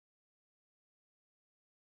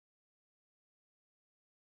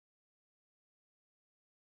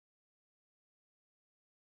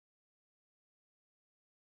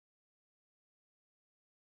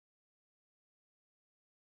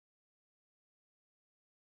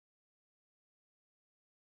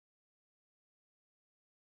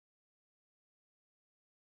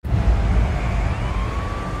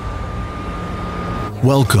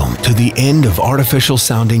Welcome to the end of artificial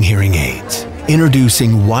sounding hearing aids. Introducing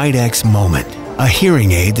WIDEX Moment, a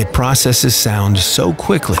hearing aid that processes sound so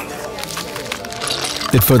quickly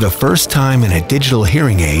that for the first time in a digital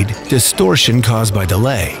hearing aid, distortion caused by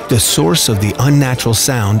delay, the source of the unnatural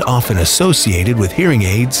sound often associated with hearing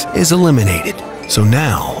aids, is eliminated. So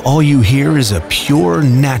now, all you hear is a pure,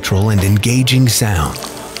 natural, and engaging sound.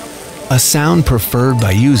 A sound preferred by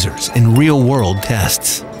users in real-world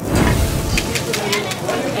tests.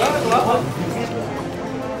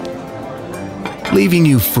 Leaving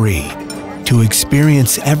you free to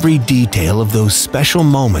experience every detail of those special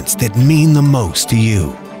moments that mean the most to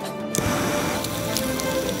you.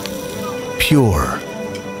 Pure,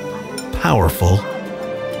 powerful,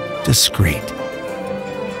 discreet.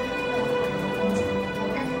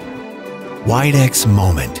 WIDEX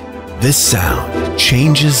Moment. This sound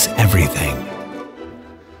changes everything.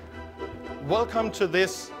 Welcome to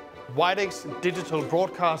this WIDEX digital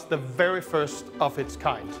broadcast, the very first of its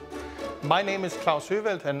kind. My name is Klaus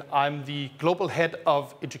Høvelt, and I'm the Global Head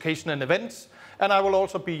of Education and Events, and I will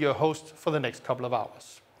also be your host for the next couple of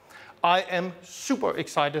hours. I am super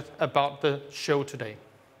excited about the show today.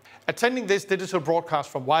 Attending this digital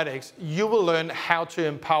broadcast from WIDEX, you will learn how to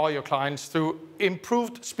empower your clients through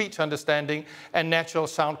improved speech understanding and natural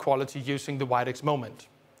sound quality using the WIDEX Moment.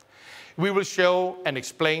 We will show and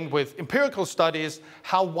explain with empirical studies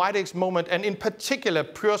how WIDEX Moment, and in particular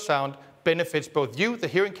PureSound, benefits both you, the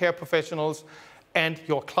hearing care professionals, and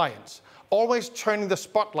your clients, always turning the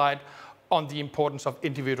spotlight on the importance of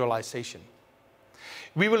individualization.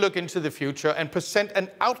 We will look into the future and present an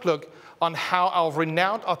outlook on how our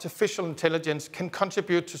renowned artificial intelligence can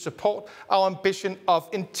contribute to support our ambition of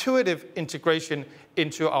intuitive integration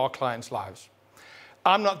into our clients' lives.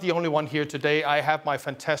 I'm not the only one here today. I have my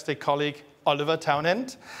fantastic colleague, Oliver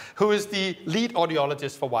Townend, who is the lead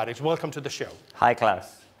audiologist for WIDEX. Welcome to the show. Hi,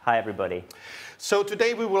 Klaus. Hi, everybody. So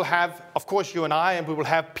today we will have, of course, you and I, and we will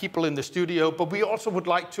have people in the studio, but we also would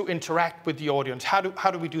like to interact with the audience. How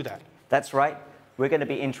do we do that? That's right. We're going to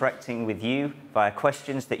be interacting with you via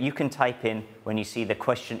questions that you can type in when you see the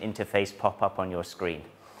question interface pop up on your screen.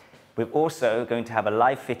 We're also going to have a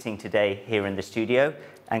live fitting today here in the studio.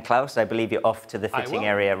 And Klaus, I believe you're off to the fitting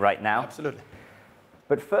area right now. Absolutely.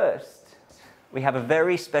 But first, we have a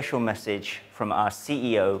very special message from our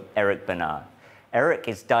CEO, Eric Bernard. Eric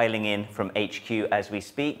is dialing in from HQ as we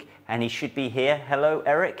speak, and he should be here. Hello,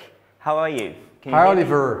 Eric. How are you? Hi,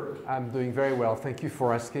 Oliver. I'm doing very well. Thank you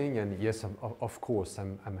for asking. And yes, of course,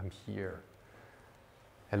 I'm here.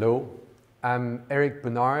 Hello. I'm Eric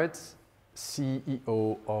Bernard,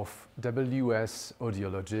 CEO of WS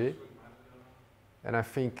Audiology. And I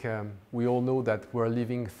think we all know that we're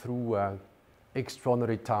living through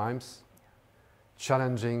extraordinary times,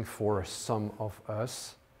 challenging for some of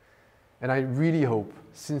us. And I really hope,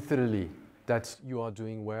 sincerely, that you are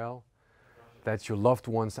doing well, that your loved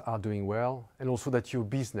ones are doing well, and also that your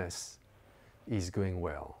business is going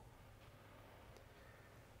well.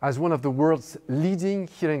 As one of the world's leading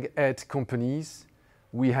hearing aid companies,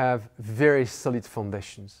 we have very solid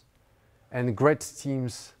foundations and great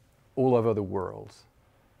teams all over the world.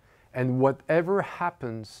 And whatever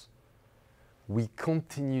happens, we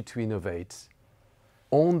continue to innovate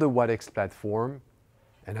on the WIDEX platform,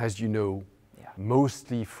 and as you know,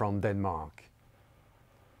 mostly from Denmark.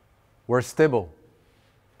 We're stable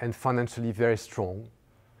and financially very strong,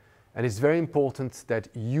 and it's very important that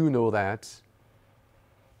you know that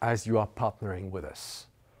as you are partnering with us.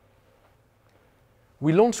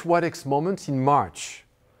 We launched WIDEX Moment in March,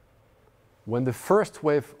 when the first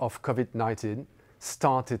wave of COVID-19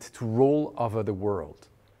 started to roll over the world.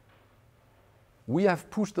 We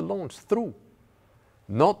have pushed the launch through,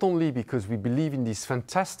 not only because we believe in this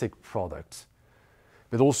fantastic product,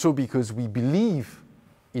 but also because we believe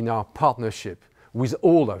in our partnership with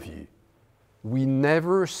all of you. We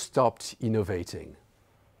never stopped innovating.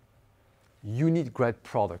 You need great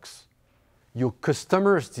products. Your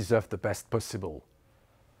customers deserve the best possible,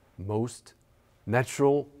 most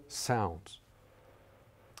natural sound.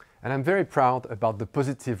 And I'm very proud about the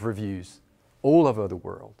positive reviews all over the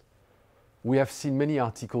world. We have seen many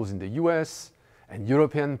articles in the US and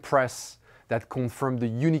European press that confirm the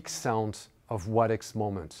unique sound of WIDEX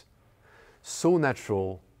Moment. So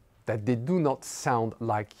natural that they do not sound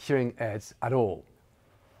like hearing aids at all.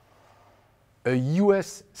 A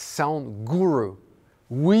US sound guru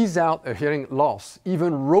without a hearing loss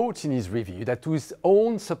even wrote in his review that, to his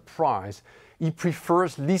own surprise, he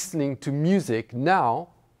prefers listening to music now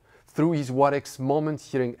through his WIDEX Moment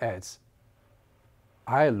hearing aids.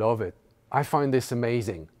 I love it. I find this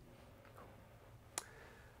amazing.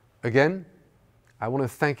 Again, I want to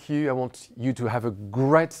thank you. I want you to have a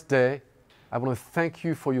great day. I want to thank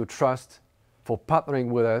you for your trust, for partnering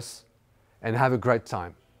with us, and have a great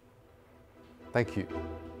time. Thank you.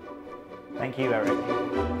 Thank you, Eric.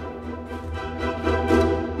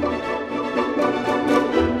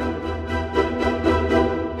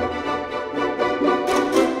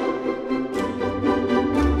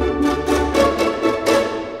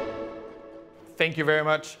 Thank you very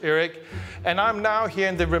much, Eric. And I'm now here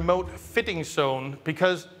in the remote fitting zone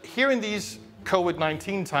because here in these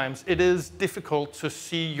COVID-19 times, it is difficult to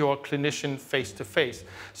see your clinician face to face.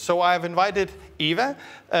 So I've invited Eva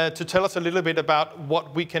to tell us a little bit about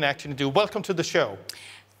what we can actually do. Welcome to the show.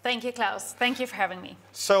 Thank you, Klaus. Thank you for having me.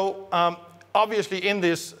 So obviously in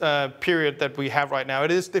this period that we have right now, it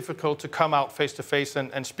is difficult to come out face to face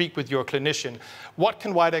and speak with your clinician. What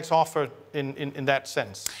can WIDEX offer in that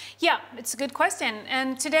sense? Yeah, it's a good question.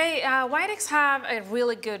 And today, WIDEX have a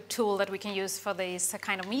really good tool that we can use for these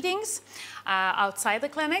kind of meetings outside the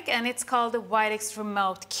clinic, and it's called the WIDEX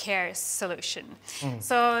Remote Care Solution.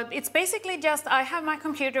 So it's basically just, I have my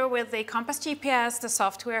computer with the Compass GPS, the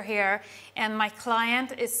software here, and my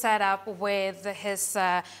client is set up with his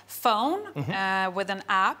phone with an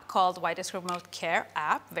app called WIDEX Remote Care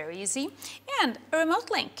app, very easy, and a remote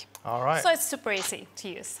link. All right. So it's super easy to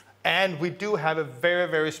use. And we do have a very,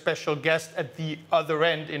 very special guest at the other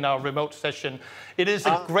end in our remote session. It is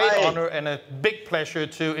a great honor and a big pleasure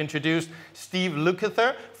to introduce Steve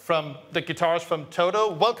Lukather, from the guitarist from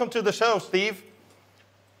Toto. Welcome to the show, Steve.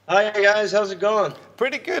 Hi guys, how's it going?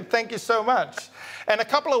 Pretty good, thank you so much. And a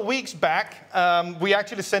couple of weeks back, we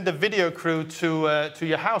actually sent a video crew to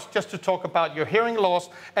your house just to talk about your hearing loss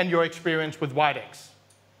and your experience with WIDEX.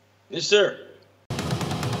 Yes, sir.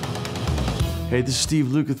 Hey, this is Steve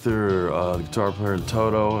Lukather, the guitar player in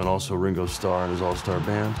Toto, and also Ringo Starr and his all-star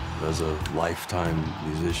band. As a lifetime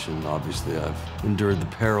musician, obviously, I've endured the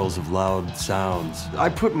perils of loud sounds. I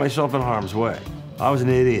put myself in harm's way. I was an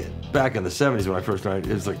idiot. Back in the 70s when I first started,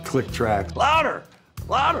 it was like click tracks. Louder!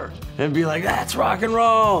 Louder! And be like, that's rock and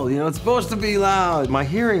roll! You know, it's supposed to be loud. My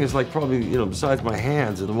hearing is like probably, you know, besides my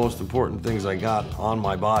hands, are the most important things I got on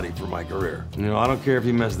my body for my career. You know, I don't care if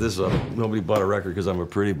you mess this up. Nobody bought a record because I'm a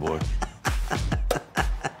pretty boy.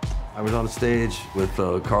 I was on stage with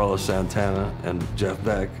Carlos Santana and Jeff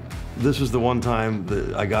Beck. This was the one time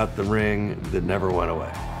that I got the ring that never went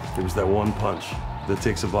away. It was that one punch that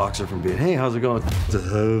takes a boxer from being, hey, how's it going?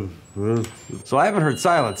 So I haven't heard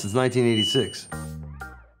silence since 1986.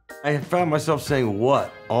 I found myself saying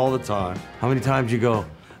what all the time. How many times you go,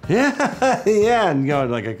 yeah, yeah, and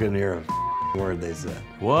going like I couldn't hear a word they said.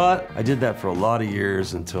 What? I did that for a lot of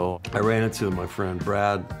years until I ran into my friend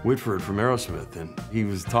Brad Whitford from Aerosmith, and he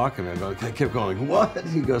was talking to me. I kept going, what?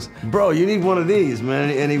 He goes, bro, you need one of these,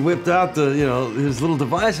 man. And he whipped out the, you know, his little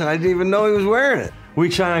device, and I didn't even know he was wearing it. We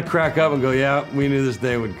kind of crack up and go, yeah, we knew this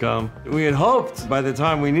day would come. We had hoped by the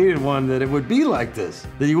time we needed one that it would be like this,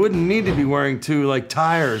 that you wouldn't need to be wearing two like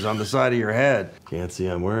tires on the side of your head. Can't see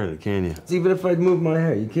I'm wearing it, can you? Even if I'd move my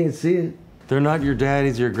hair, you can't see it. They're not your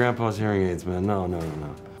daddy's or your grandpa's hearing aids, man. No, no, no,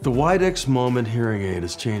 no. The WIDEX Moment hearing aid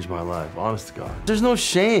has changed my life, honest to God. There's no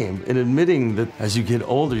shame in admitting that as you get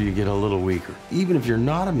older, you get a little weaker. Even if you're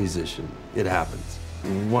not a musician, it happens.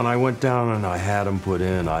 When I went down and I had them put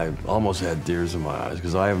in, I almost had tears in my eyes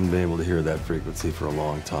because I haven't been able to hear that frequency for a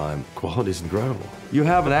long time. Quality's incredible. You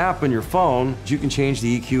have an app on your phone, you can change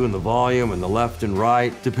the EQ and the volume and the left and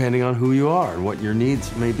right depending on who you are and what your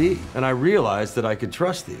needs may be. And I realized that I could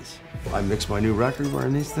trust these. I mixed my new record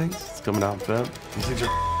wearing these things. It's coming out in Feb. These things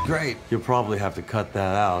are great. You'll probably have to cut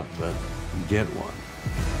that out, but get one.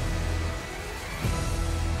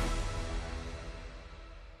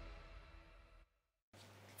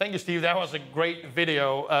 Thank you, Steve. That was a great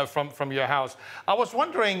video from your house. I was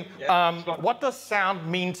wondering, what does sound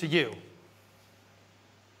mean to you?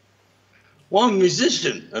 Well, I'm a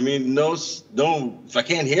musician. I mean, if I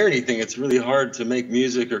can't hear anything, it's really hard to make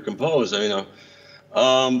music or compose. I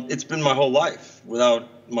mean, it's been my whole life. Without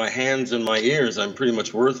my hands and my ears, I'm pretty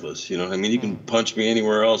much worthless. You know, I mean, you can punch me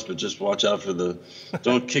anywhere else, but just watch out for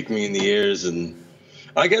don't kick me in the ears. And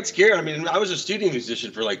I get scared. I mean, I was a studio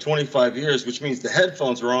musician for like 25 years, which means the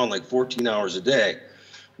headphones were on like 14 hours a day,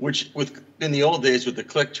 which in the old days with the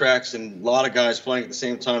click tracks and a lot of guys playing at the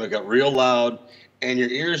same time, it got real loud and your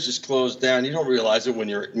ears just closed down. You don't realize it when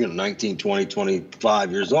you're 19, 20,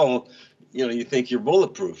 25 years old. You know, you think you're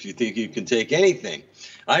bulletproof. You think you can take anything.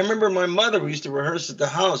 I remember my mother, we used to rehearse at the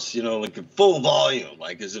house, you know, like at full volume,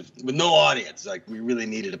 like as if with no audience, like we really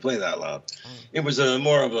needed to play that loud. It was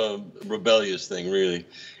more of a rebellious thing, really.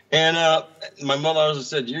 And my mother always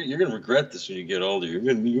said, you're going to regret this when you get older. You're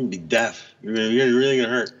going to be deaf. You're really going to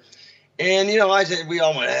hurt. And, you know, we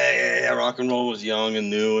all went, hey, rock and roll was young and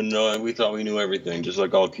new, and we thought we knew everything, just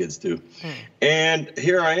like all kids do. And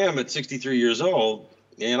here I am at 63 years old,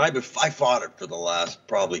 and I fought it for the last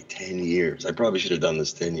probably 10 years. I probably should have done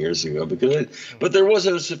this 10 years ago, but there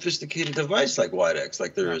wasn't a sophisticated device like WIDEX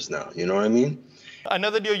like there is now. You know what I mean? I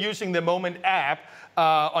know that you're using the Moment app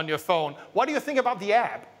on your phone. What do you think about the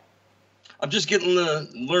app? I'm just getting to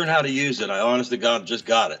learn how to use it. I honest to God just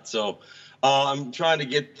got it. So I'm trying to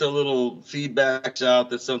get the little feedbacks out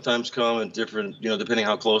that sometimes come in different, you know, depending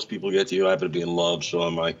how close people get to you. I happen to be in love, so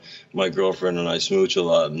my girlfriend and I smooch a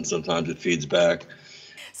lot, and sometimes it feeds back.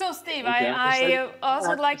 So Steve, I also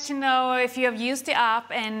would like to know if you have used the app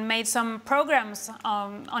and made some programs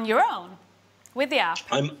on your own with the app.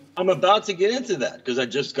 I'm about to get into that because I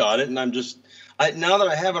just got it, and now that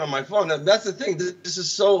I have it on my phone, that's the thing. This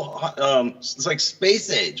is so it's like space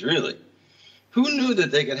age, really. Who knew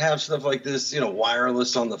that they could have stuff like this, you know,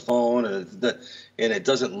 wireless on the phone, and it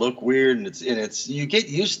doesn't look weird, and it's you get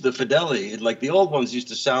used to the fidelity. Like the old ones used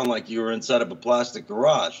to sound like you were inside of a plastic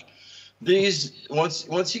garage. These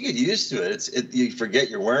once you get used to it, you forget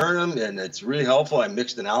you're wearing them, and it's really helpful. I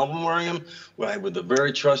mixed an album wearing them with a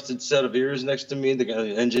very trusted set of ears next to me,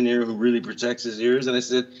 the engineer who really protects his ears, and I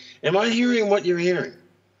said, "Am I hearing what you're hearing?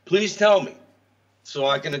 Please tell me, so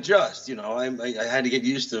I can adjust." You know, I had to get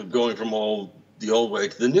used to going from the old way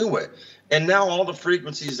to the new way. And now all the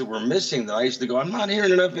frequencies that we're missing that I used to go, I'm not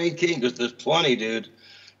hearing enough 8K because there's plenty, dude.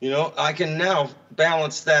 You know, I can now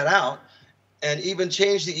balance that out and even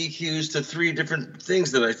change the EQs to 3 different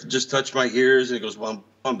things that I just touch my ears and it goes, bum,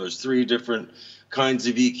 bum. There's 3 different kinds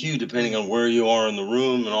of EQ depending on where you are in the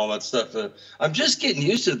room and all that stuff. I'm just getting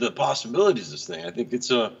used to the possibilities of this thing. I think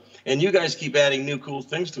it's and you guys keep adding new cool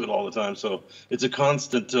things to it all the time. So it's a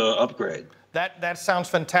constant upgrade. That sounds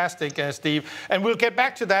fantastic, Steve. And we'll get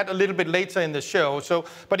back to that a little bit later in the show. So,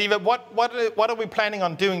 but Eva, what are we planning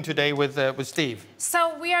on doing today with Steve?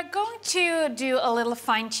 So we are going to do a little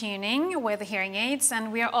fine-tuning with the hearing aids,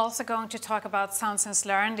 and we are also going to talk about Sound Sense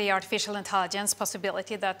Learn, the artificial intelligence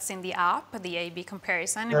possibility that's in the app, the A/B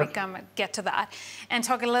comparison, and we can get to that. And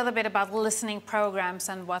talk a little bit about listening programs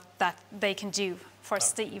and what they can do for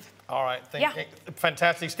Steve. All right,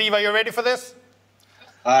 fantastic. Steve, are you ready for this?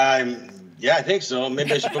 Yeah, I think so.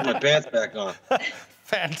 Maybe I should put my pants back on.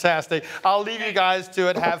 Fantastic. I'll leave you guys to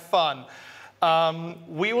it. Have fun.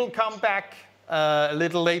 We will come back a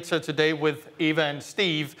little later today with Eva and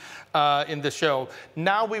Steve in the show.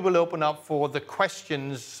 Now we will open up for the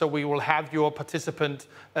questions, so we will have your participant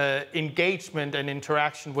engagement and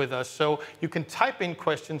interaction with us. So you can type in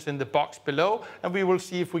questions in the box below, and we will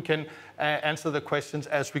see if we can answer the questions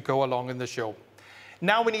as we go along in the show.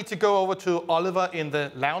 Now we need to go over to Oliver in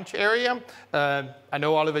the lounge area. I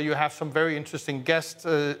know, Oliver, you have some very interesting guests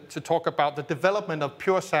to talk about the development of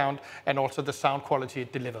PureSound and also the sound quality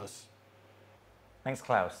it delivers. Thanks,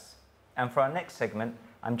 Klaus. And for our next segment,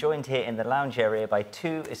 I'm joined here in the lounge area by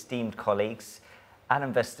 2 esteemed colleagues,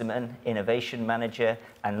 Adam Westerman, Innovation Manager,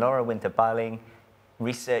 and Laura Winter-Barling,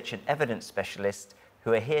 Research and Evidence Specialist,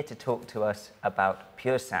 who are here to talk to us about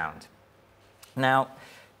PureSound. Now,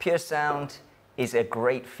 PureSound is a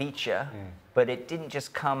great feature, but it didn't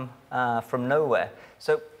just come from nowhere.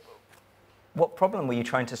 So what problem were you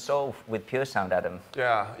trying to solve with PureSound, Adam?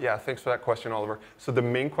 Yeah, thanks for that question, Oliver. So the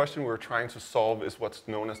main question we're trying to solve is what's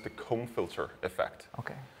known as the comb filter effect.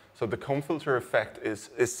 Okay. So the comb filter effect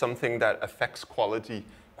is something that affects quality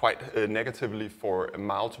quite negatively for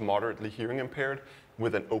mild to moderately hearing impaired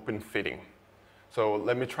with an open fitting. So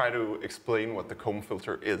let me try to explain what the comb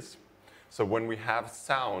filter is. So when we have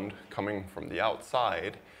sound coming from the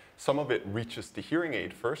outside, some of it reaches the hearing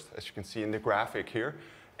aid first, as you can see in the graphic here,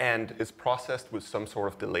 and is processed with some sort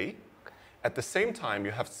of delay. At the same time,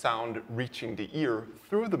 you have sound reaching the ear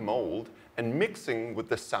through the mold and mixing with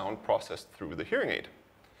the sound processed through the hearing aid.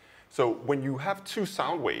 So when you have 2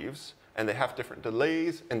 sound waves, and they have different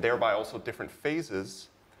delays, and thereby also different phases,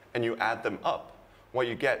 and you add them up, what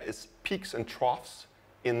you get is peaks and troughs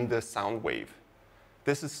in the sound wave.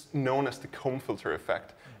 This is known as the comb filter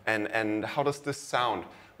effect. And how does this sound?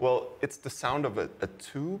 Well, it's the sound of a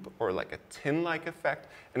tube or like a tin-like effect.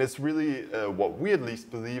 And it's really what we at least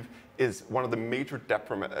believe is one of the major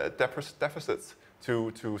deficits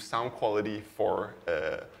to sound quality for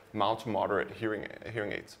mild to moderate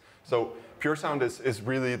hearing aids. So PureSound is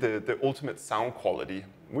really the ultimate sound quality,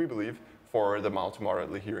 we believe, for the mild to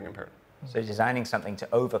moderately hearing impaired. So designing something to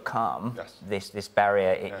overcome this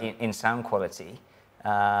barrier in sound quality.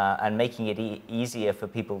 And making it easier for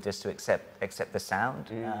people just to accept the sound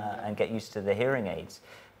and get used to the hearing aids.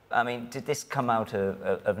 I mean, did this come out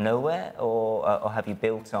of nowhere, or have you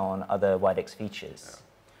built on other WIDEX features?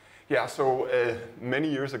 Yeah, so many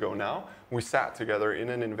years ago now, we sat together in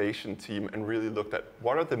an innovation team and really looked at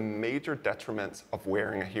what are the major detriments of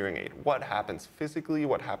wearing a hearing aid. What happens physically,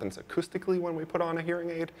 what happens acoustically when we put on a hearing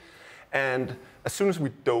aid. And as soon as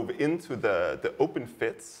we dove into the open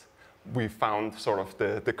fits, we found sort of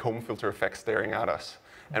the comb filter effect staring at us.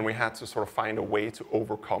 And we had to sort of find a way to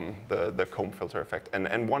overcome the comb filter effect.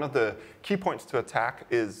 And one of the key points to attack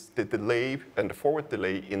is the delay and the forward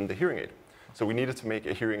delay in the hearing aid. So we needed to make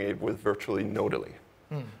a hearing aid with virtually no delay.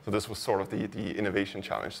 So this was sort of the innovation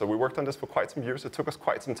challenge. So we worked on this for quite some years. It took us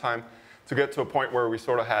quite some time to get to a point where we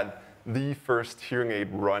sort of had the first hearing aid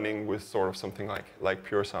running with sort of something like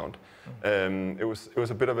PureSound. It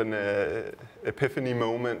was a bit of an epiphany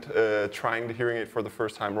moment trying the hearing aid for the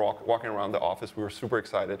first time, walking around the office. We were super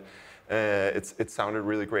excited. It sounded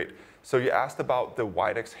really great. So you asked about the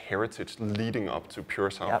WIDEX heritage leading up to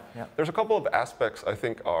PureSound. Yep. There's a couple of aspects I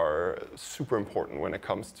think are super important when it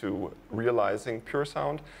comes to realizing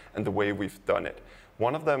PureSound and the way we've done it.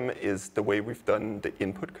 One of them is the way we've done the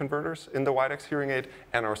input converters in the WIDEX hearing aid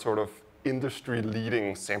and our sort of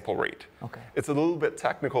industry-leading sample rate. Okay. It's a little bit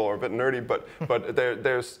technical or a bit nerdy, but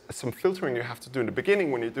there's some filtering you have to do in the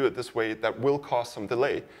beginning when you do it this way that will cause some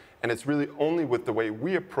delay. And it's really only with the way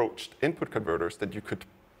we approached input converters that you could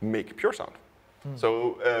make PureSound.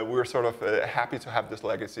 So we're sort of happy to have this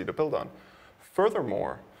legacy to build on.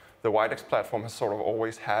 Furthermore, the WIDEX platform has sort of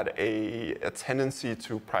always had a tendency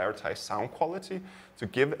to prioritize sound quality, to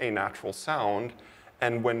give a natural sound.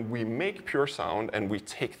 And when we make PureSound and we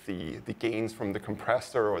take the gains from the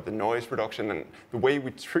compressor or the noise reduction and the way we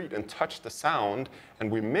treat and touch the sound and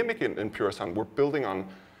we mimic it in PureSound, we're building on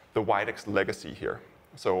the WIDEX legacy here.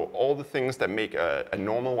 So all the things that make a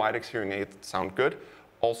normal WIDEX hearing aid sound good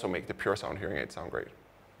also make the PureSound hearing aid sound great.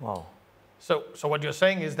 Wow. So what you're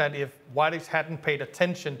saying is that if WIDEX hadn't paid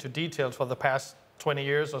attention to details for the past 20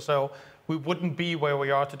 years or so, we wouldn't be where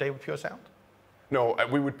we are today with PureSound? No,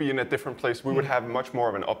 we would be in a different place. We would have much more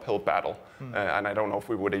of an uphill battle, and I don't know if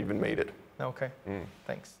we would have even made it. Okay,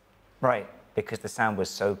 thanks. Right, because the sound was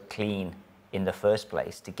so clean in the first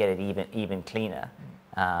place. To get it even cleaner,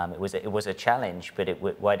 it was a challenge, but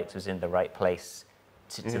WIDEX was in the right place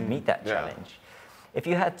to meet that challenge. If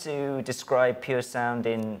you had to describe PureSound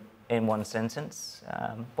in one sentence,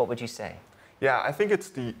 what would you say? Yeah, I think it's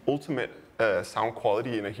the ultimate sound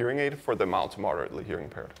quality in a hearing aid for the mild to moderately hearing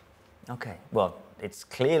impaired. Okay, well, it's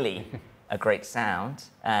clearly a great sound,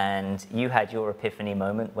 and you had your epiphany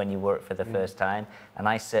moment when you wore it for the first time, and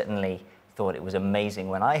I certainly thought it was amazing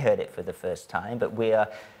when I heard it for the first time, but we are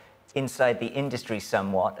inside the industry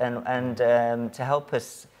somewhat, and to help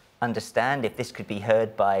us understand if this could be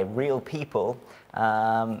heard by real people,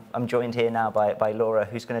 I'm joined here now by Laura,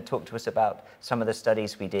 who's going to talk to us about some of the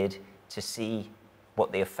studies we did to see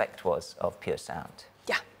what the effect was of PureSound.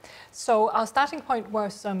 Yeah, so our starting point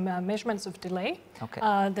was some measurements of delay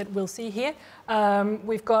that we'll see here.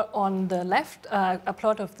 We've got on the left a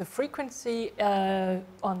plot of the frequency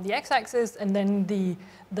on the x-axis and then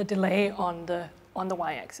the delay on the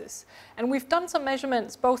y-axis. And we've done some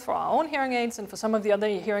measurements both for our own hearing aids and for some of the other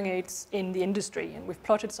hearing aids in the industry. And we've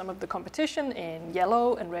plotted some of the competition in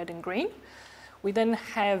yellow and red and green. We then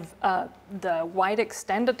have the WIDEX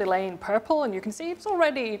standard delay in purple, and you can see it's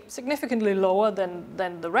already significantly lower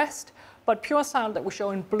than the rest, but PureSound that we show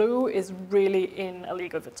in blue is really in a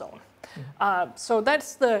league of its own. So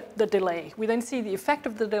that's the delay. We then see the effect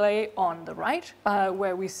of the delay on the right,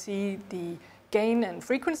 where we see the gain and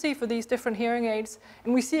frequency for these different hearing aids,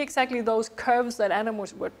 and we see exactly those curves that Adam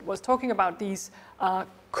was talking about, these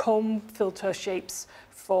comb filter shapes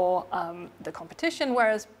for the competition,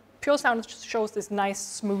 whereas PureSound shows this nice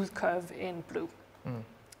smooth curve in blue.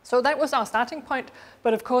 So that was our starting point,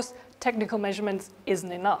 but of course technical measurements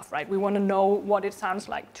isn't enough, right? We want to know what it sounds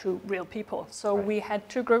like to real people. So we had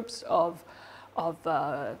two groups of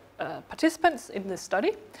participants in this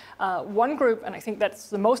study. One group, and I think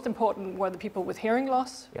that's the most important, were the people with hearing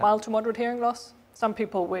loss, mild to moderate hearing loss, some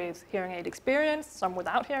people with hearing aid experience, some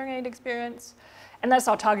without hearing aid experience, and that's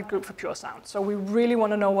our target group for PureSound. So we really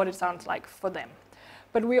want to know what it sounds like for them.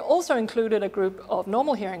 But we also included a group of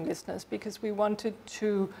normal hearing listeners because we wanted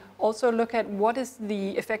to also look at what is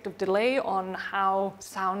the effect of delay on how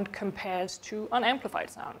sound compares to unamplified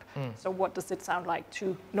sound. So what does it sound like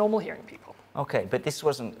to normal hearing people? Okay, but this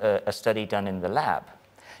wasn't a study done in the lab.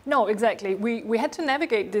 No, exactly. We had to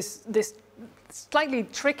navigate this slightly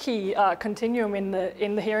tricky continuum in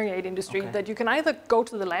the hearing aid industry that you can either go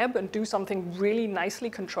to the lab and do something really nicely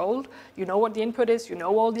controlled, you know what the input is, you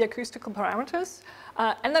know all the acoustical parameters,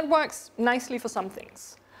 and that works nicely for some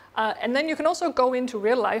things. And then you can also go into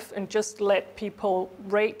real life and just let people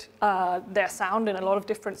rate their sound in a lot of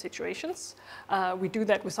different situations. We do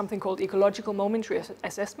that with something called ecological momentary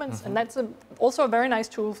assessments, and that's also a very nice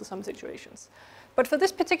tool for some situations. But for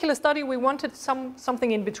this particular study, we wanted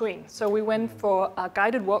something in between. So we went for a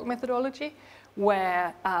guided walk methodology,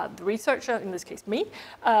 where the researcher, in this case me,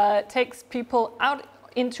 takes people out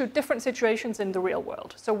into different situations in the real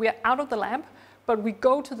world. So we are out of the lab, but we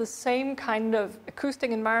go to the same kind of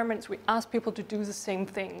acoustic environments. We ask people to do the same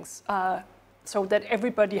things so that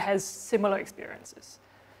everybody has similar experiences.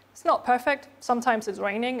 It's not perfect. Sometimes it's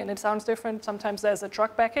raining and it sounds different. Sometimes there's a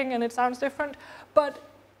truck backing and it sounds different. But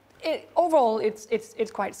overall,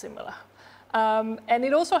 it's quite similar. And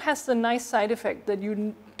it also has the nice side effect that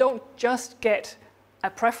you don't just get a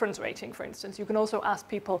preference rating, for instance. You can also ask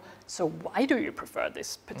people, so why do you prefer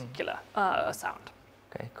this particular sound?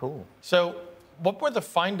 Okay, cool. So what were the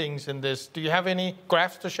findings in this? Do you have any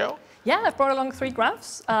graphs to show? Yeah, I've brought along 3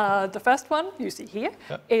 graphs. The first one, you see here,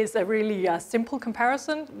 is a really simple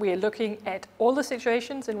comparison. We are looking at all the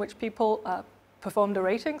situations in which people performed a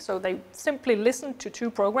rating. So they simply listened to 2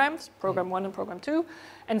 programs, program 1 and program 2,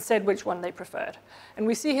 and said which one they preferred. And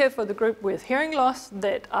we see here for the group with hearing loss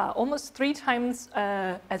that almost 3 times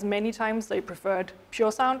as many times they preferred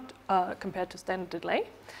PureSound compared to standard delay.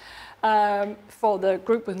 For the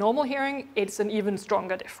group with normal hearing, it's an even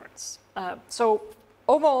stronger difference. So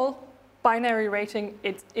overall, binary rating,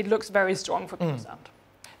 it looks very strong for PureSound.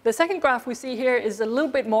 The second graph we see here is a little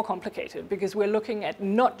bit more complicated because we're looking at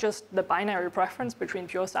not just the binary preference between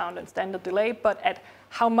PureSound and standard delay, but at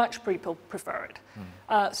how much people prefer it.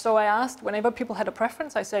 So I asked, whenever people had a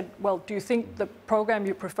preference, I said, well, do you think the program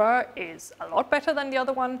you prefer is a lot better than the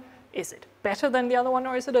other one? Is it better than the other one,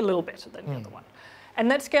 or is it a little better than the other one? And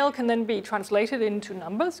that scale can then be translated into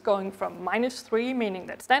numbers, going from -3, meaning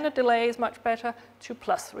that standard delay is much better, to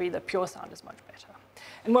 +3, that PureSound is much better.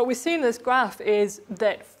 And what we see in this graph is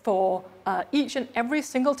that for each and every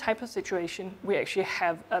single type of situation, we actually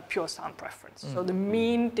have a PureSound preference. So the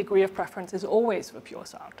mean degree of preference is always for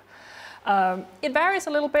PureSound. It varies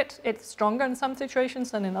a little bit. It's stronger in some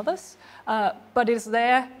situations than in others, but it's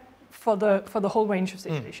there for the whole range of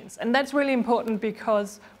situations. And that's really important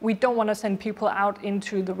because we don't want to send people out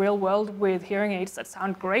into the real world with hearing aids that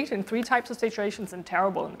sound great in 3 types of situations and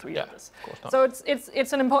terrible in 3 others. So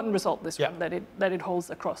it's an important result, this one, that it holds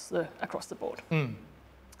across the board.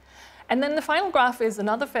 And then the final graph is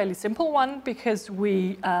another fairly simple one because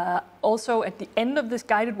we also at the end of this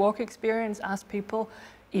guided walk experience asked people,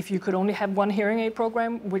 if you could only have 1 hearing aid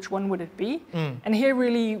program, which one would it be? And here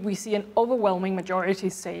really we see an overwhelming majority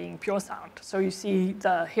saying PureSound. So you see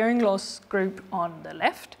the hearing loss group on the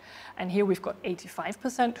left, and here we've got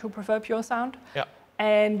 85% who prefer PureSound.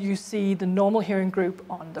 And you see the normal hearing group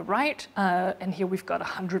on the right, and here we've got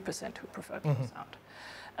 100% who prefer PureSound.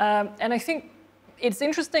 And I think it's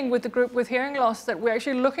interesting with the group with hearing loss that we're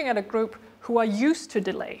actually looking at a group who are used to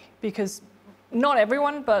delay, because not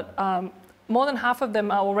everyone, but more than half of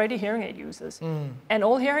them are already hearing aid users. And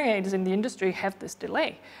all hearing aids in the industry have this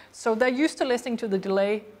delay. So they're used to listening to the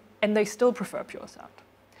delay, and they still prefer PureSound.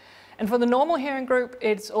 And for the normal hearing group,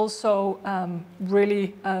 it's also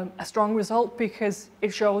really a strong result because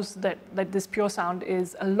it shows that this PureSound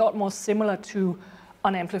is a lot more similar to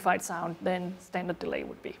unamplified sound than standard delay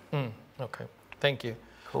would be. Okay, thank you.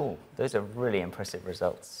 Cool, those are really impressive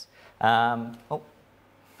results.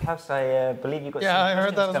 Klaus, I believe you got some questions. I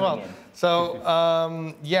heard that as well. In.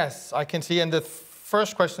 So yes, I can see. And the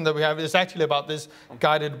first question that we have is actually about this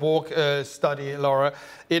guided walk study, Laura.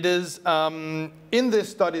 It is in this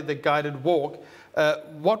study, the guided walk.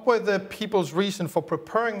 What were the people's reason for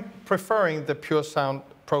preferring the PureSound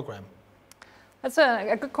program? That's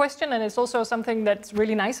a good question, and it's also something that's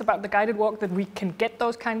really nice about the guided walk, that we can get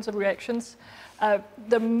those kinds of reactions.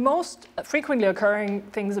 The most frequently occurring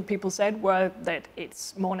things that people said were that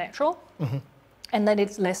it's more natural and that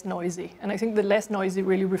it's less noisy. And I think the less noisy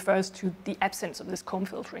really refers to the absence of this comb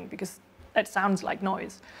filtering, because that sounds like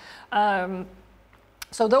noise.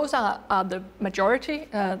 So those are the majority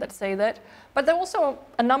that say that. But there are also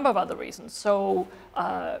a number of other reasons. So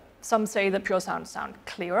some say that PureSound sound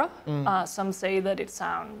clearer. Some say that it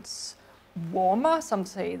sounds warmer. Some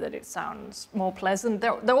say that it sounds more pleasant.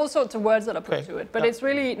 There are all sorts of words that are put to it. But it's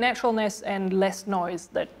really naturalness and less noise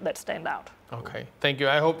that stand out. Okay, thank you.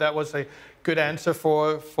 I hope that was a good answer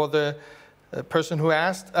for the person who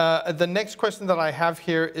asked. The next question that I have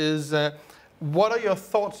here is, what are your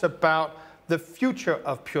thoughts about the future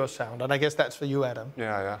of PureSound? And I guess that's for you, Adam.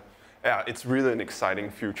 Yeah, it's really an exciting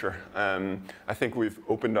future. I think we've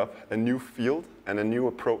opened up a new field and a new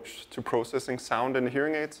approach to processing sound in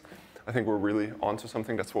hearing aids. I think we're really onto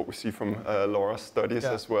something. That's what we see from Laura's studies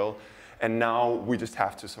as well. And now we just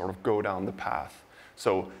have to sort of go down the path.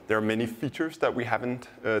 So there are many features that we haven't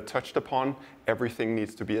touched upon. Everything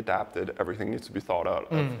needs to be adapted. Everything needs to be thought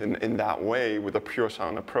out of in that way with a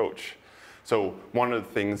PureSound approach. So one of the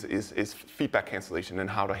things is feedback cancellation and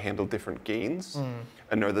how to handle different gains.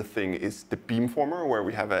 Another thing is the beamformer, where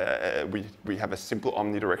we have a simple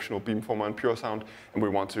omnidirectional beamformer in PureSound, and we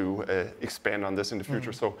want to expand on this in the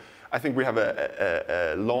future. So I think we have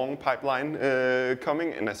a long pipeline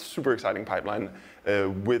coming, and a super exciting pipeline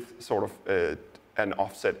with sort of an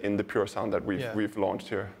offset in the PureSound that we've launched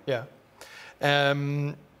here. Yeah.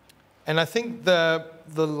 And I think the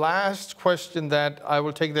last question that I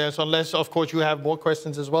will take there, so unless of course you have more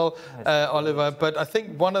questions as well, Oliver, but I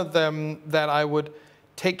think one of them that I would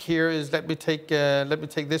take here is, let me take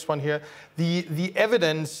this one here. The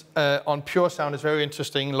evidence on PureSound is very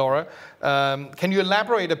interesting, Laura. Can you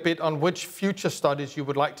elaborate a bit on which future studies you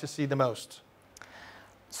would like to see the most?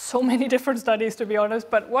 So many different studies, to be honest,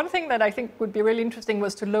 but one thing that I think would be really interesting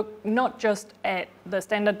was to look not just at the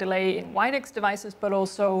standard delay in WIDEX devices, but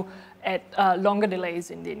also at longer delays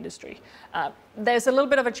in the industry. There's a little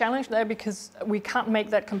bit of a challenge there because we can't make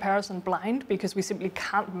that comparison blind, because we simply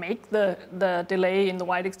can't make the delay in the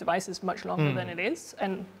WIDEX devices much longer than it is,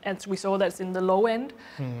 and as we saw, that's in the low end.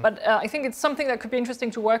 But I think it's something that could be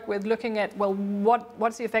interesting to work with, looking at, well,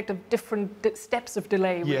 what's the effect of different steps of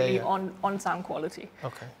delay really on sound quality.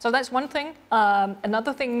 Okay. So that's one thing.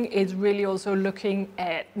 Another thing is really also looking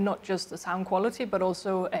at not just the sound quality, but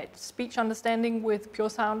also at speech understanding with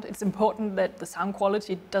PureSound. It's important that the sound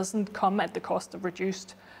quality doesn't come at the cost of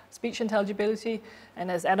reduced speech intelligibility.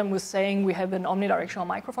 And as Adam was saying, we have an omnidirectional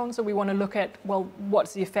microphone, so we want to look at, well,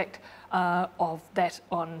 what's the effect of that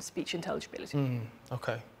on speech intelligibility.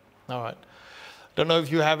 Okay, all right. Don't know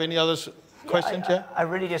if you have any other questions, I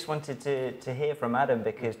really just wanted to hear from Adam,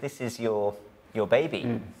 because this is your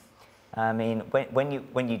baby. I mean,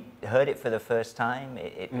 when you heard it for the first time,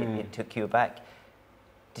 it took you aback.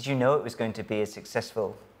 Did you know it was going to be as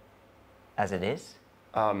successful as it is?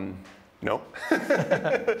 No.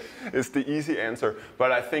 It's the easy answer.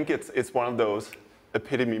 But I think it's one of those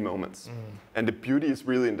epitome moments. And the beauty is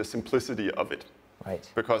really in the simplicity of it. Right.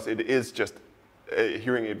 Because it is just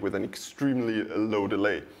hearing it with an extremely low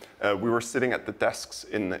delay. We were sitting at the desks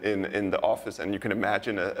in the office, and you can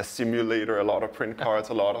imagine a simulator, a lot of print cards,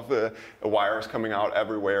 a lot of wires coming out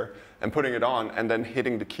everywhere, and putting it on, and then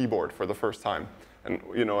hitting the keyboard for the first time. And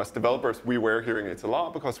you know, as developers, we wear hearing aids a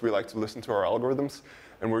lot because we like to listen to our algorithms,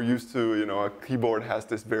 and we're used to, you know, a keyboard has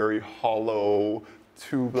this very hollow,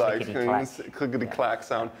 tube-like clickety-clack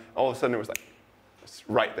sound. All of a sudden, it was like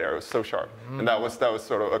right there. It was so sharp, and that was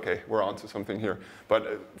sort of, okay, we're onto something here.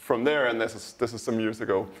 But from there, and this is some years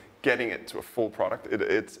ago, getting it to a full product,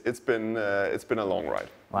 it's been a long ride.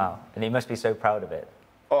 Wow, and you must be so proud of it.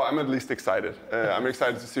 Oh, I'm at least excited. I'm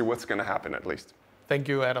excited to see what's going to happen, at least. Thank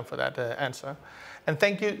you, Adam, for that answer. And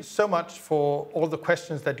thank you so much for all the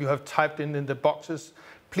questions that you have typed in the boxes.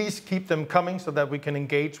 Please keep them coming so that we can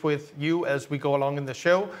engage with you as we go along in the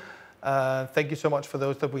show. Thank you so much for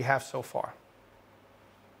those that we have so far.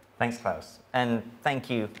 Thanks, Klaus. And thank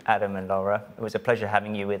you, Adam and Laura. It was a pleasure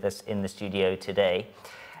having you with us in the studio today.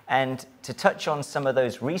 And to touch on some of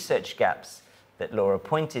those research gaps that Laura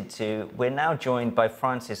pointed to, we're now joined by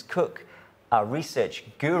Francis Cook, our research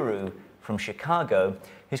guru from Chicago,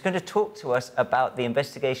 who's going to talk to us about the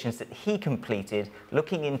investigations that he completed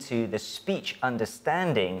looking into the speech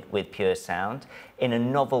understanding with PureSound in a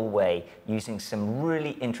novel way, using some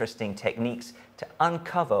really interesting techniques to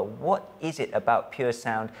uncover what is it about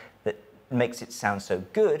PureSound that makes it sound so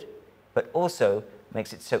good, but also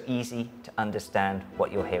makes it so easy to understand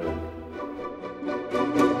what you're hearing.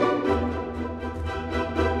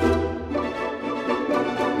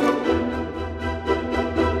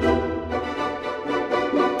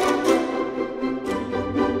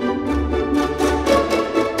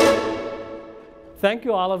 Thank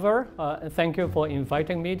you, Oliver, and thank you for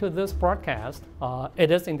inviting me to this broadcast.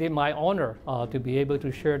 It is indeed my honor to be able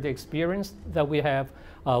to share the experience that we have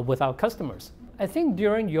with our customers. I think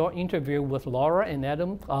during your interview with Laura and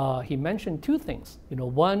Adam, he mentioned two things. You know,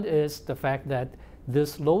 one is the fact that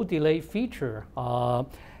this low delay feature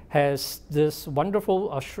has this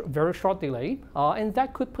wonderful, very short delay, and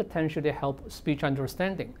that could potentially help speech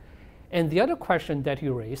understanding. And the other question that he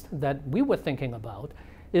raised that we were thinking about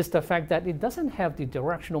is the fact that it doesn't have the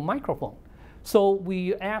directional microphone. So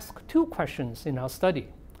we asked two questions in our study.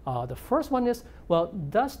 The first one is, well,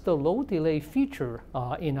 does the low delay feature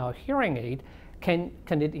in our hearing aid Can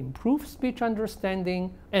it improve speech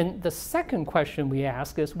understanding? And the second question we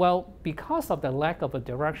ask is, well, because of the lack of a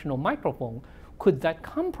directional microphone, could that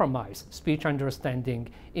compromise speech understanding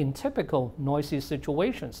in typical noisy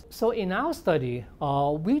situations? So in our study,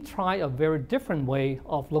 we try a very different way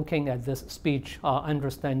of looking at this speech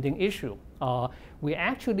understanding issue. We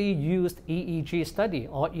actually used EEG study,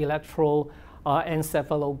 or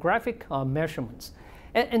electroencephalographic measurements.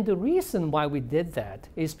 And the reason why we did that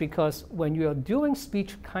is because when you are doing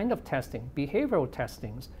speech kind of testing, behavioral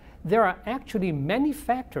testings, there are actually many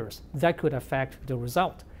factors that could affect the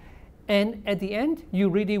result. And at the end, you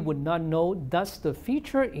really would not know, does the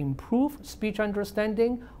feature improve speech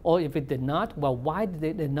understanding? Or if it did not, well, why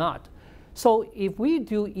did it not? So if we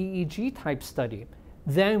do EEG type study,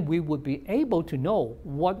 then we would be able to know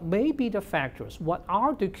what may be the factors, what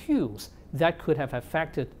are the cues that could have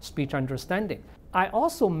affected speech understanding. I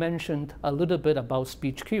also mentioned a little bit about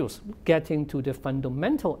speech cues, getting to the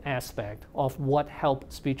fundamental aspect of what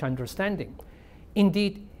helps speech understanding.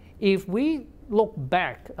 Indeed, if we look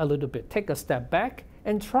back a little bit, take a step back,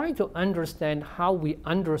 and try to understand how we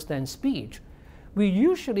understand speech, we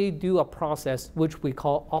usually do a process which we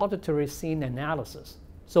call auditory scene analysis.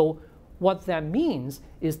 So what that means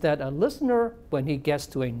is that a listener, when he gets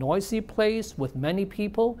to a noisy place with many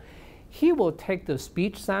people, he will take the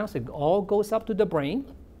speech sounds, it all goes up to the brain,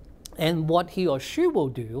 and what he or she will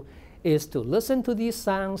do is to listen to these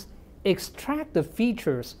sounds, extract the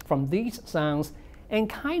features from these sounds, and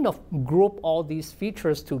kind of group all these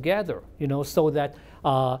features together, so that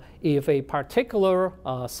if a particular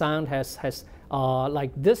sound has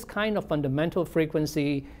like this kind of fundamental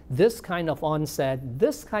frequency, this kind of onset,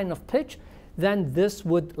 this kind of pitch, then this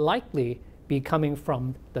would likely be coming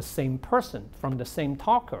from the same person, from the same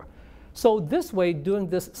talker. So this way, doing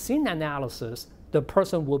this scene analysis, the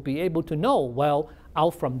person will be able to know, well,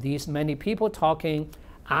 out from these many people talking,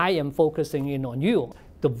 I am focusing in on you.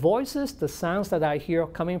 The voices, the sounds that I hear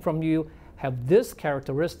coming from you have this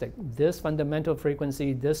characteristic, this fundamental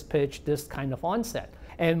frequency, this pitch, this kind of onset.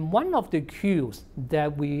 And one of the cues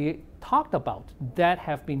that we talked about that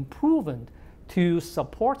have been proven to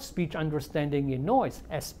support speech understanding in noise,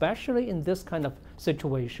 especially in this kind of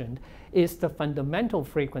situation, is the fundamental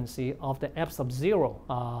frequency of the F sub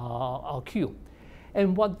 0 cue.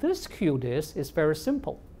 And what this cue is very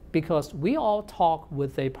simple, because we all talk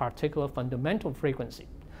with a particular fundamental frequency,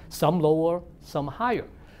 some lower, some higher.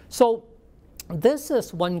 So this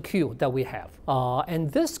is one cue that we have. And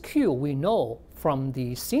this cue, we know from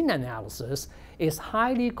the scene analysis, is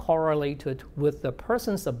highly correlated with the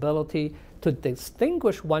person's ability to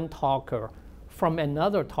distinguish one talker from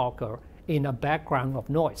another talker in a background of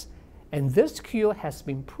noise. And this cue has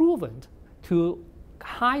been proven to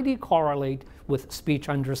highly correlate with speech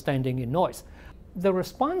understanding in noise. The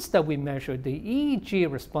response that we measured, the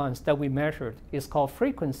EEG response that we measured, is called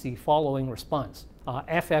frequency following response,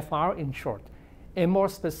 FFR in short. And more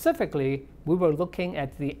specifically, we were looking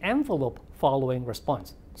at the envelope following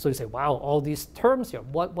response. So you say, wow, all these terms here,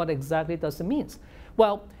 what exactly does it mean?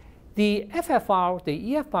 Well, the FFR,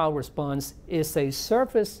 the EFR response is a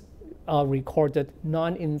surface recorded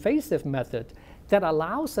non-invasive method that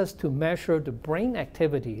allows us to measure the brain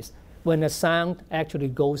activities when a sound actually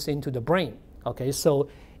goes into the brain. Okay, so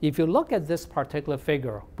if you look at this particular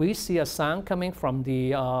figure, we see a sound coming from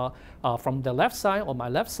the left side, or my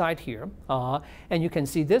left side here, and you can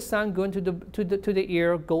see this sound going to the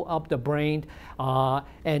ear, go up the brain,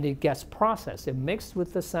 and it gets processed. It mixed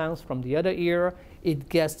with the sounds from the other ear. It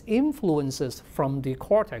gets influences from the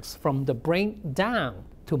cortex, from the brain down,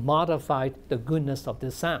 to modify the goodness of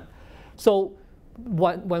this sound. So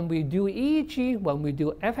when we do EEG, when we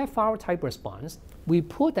do FFR type response, we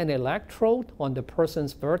put an electrode on the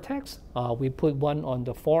person's vertex. We put one on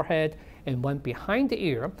the forehead and one behind the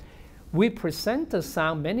ear. We present the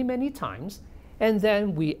sound many, many times, and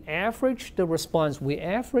then we average the response. We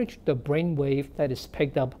average the brain wave that is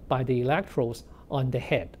picked up by the electrodes on the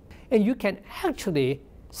head. And you can actually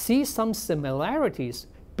see some similarities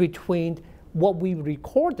between what we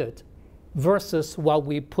recorded versus what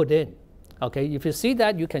we put in. Okay, if you see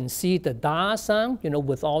that, you can see the da sound,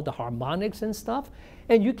 with all the harmonics and stuff,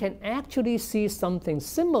 and you can actually see something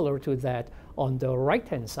similar to that on the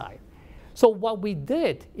right-hand side. So what we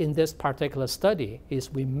did in this particular study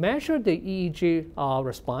is we measured the EEG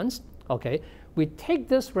response. Okay, we take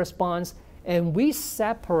this response and we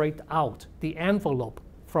separate out the envelope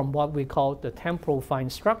from what we call the temporal fine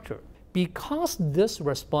structure. Because this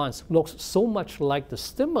response looks so much like the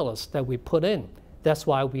stimulus that we put in, that's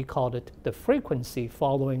why we called it the frequency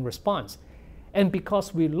following response. And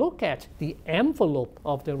because we look at the envelope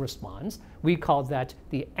of the response, we call that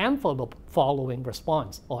the envelope following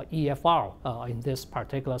response, or EFR, in this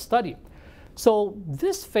particular study. So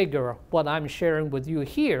this figure, what I'm sharing with you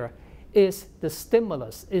here, is the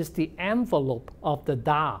stimulus, is the envelope of the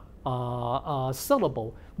da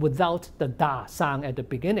syllable without the da sound at the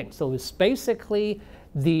beginning. So it's basically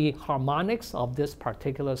the harmonics of this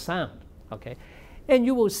particular sound. Okay, and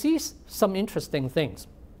you will see some interesting things.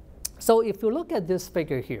 So if you look at this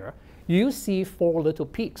figure here, you see 4 little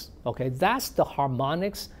peaks. Okay, that's the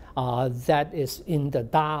harmonics that is in the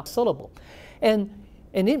da syllable. And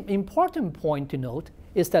an important point to note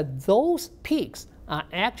is that those peaks are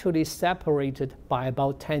actually separated by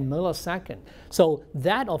about 10 milliseconds. So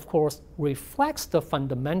that, of course, reflects the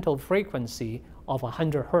fundamental frequency of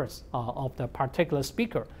 100 hertz of the particular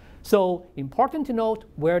speaker. So important to note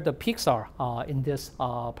where the peaks are in this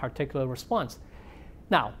particular response.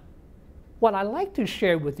 Now, what I'd like to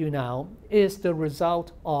share with you now is the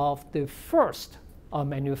result of the first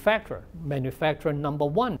manufacturer number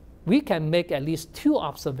 1. We can make at least 2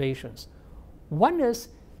 observations. One is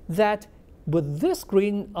that with this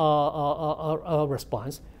green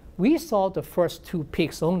response, we saw the first 2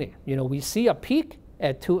 peaks only. We see a peak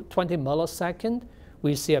at 20 milliseconds.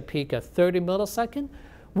 We see a peak at 30 milliseconds.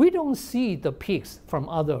 We don't see the peaks from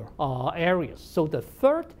other areas. So the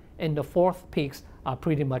third and the fourth peaks are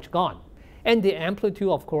pretty much gone. And the amplitude,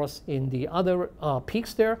 of course, in the other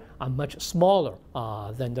peaks there are much smaller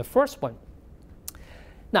than the first one.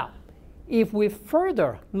 Now, if we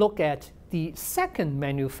further look at the second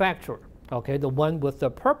manufacturer, okay, the one with the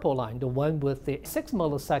purple line, the one with the 6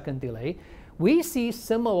 millisecond delay, we see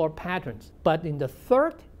similar patterns. But in the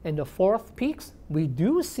third and the fourth peaks, we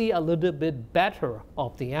do see a little bit better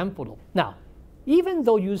of the envelope. Now, even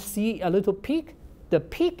though you see a little peak, the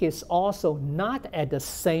peak is also not at the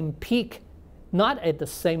same peak, not at the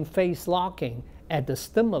same phase locking at the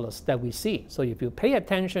stimulus that we see. So if you pay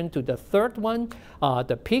attention to the third one,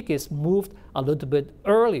 the peak is moved a little bit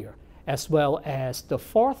earlier, as well as the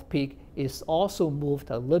fourth peak is also moved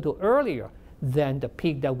a little earlier than the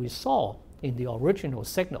peak that we saw in the original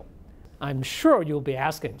signal. I'm sure you'll be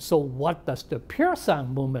asking, so what does the PureSound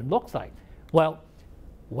movement look like? Well,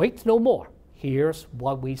 wait no more. Here's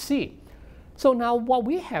what we see. So now what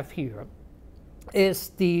we have here is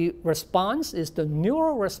the response, is the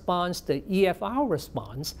neural response, the EFR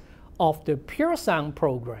response of the PureSound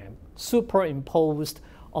program superimposed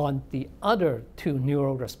on the other 2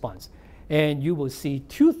 neural response. And you will see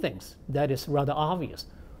 2 things that is rather obvious.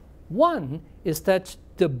 One is that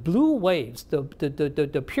the blue waves, the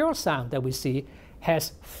PureSound that we see,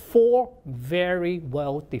 has 4 very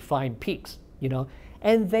well-defined peaks,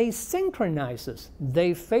 and they synchronizes,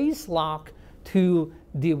 they phase lock to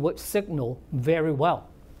the signal very well.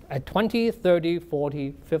 At 20, 30,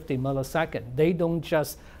 40, 50 milliseconds, they don't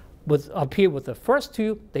just appear with the first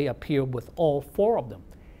 2, they appear with all 4 of them.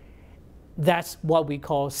 That's what we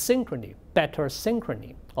call synchrony, better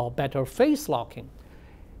synchrony, or better phase locking.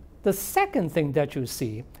 The second thing that you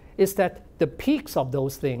see is that the peaks of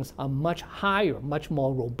those things are much higher, much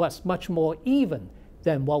more robust, much more even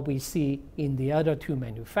than what we see in the other 2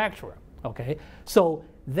 manufacturers. Okay, so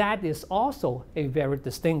that is also a very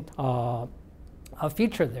distinct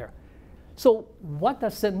feature there. So what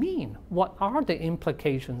does it mean? What are the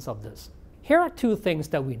implications of this? Here are 2 things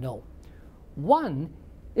that we know. One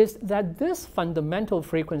is that this fundamental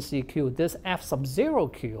frequency Q, this F sub 0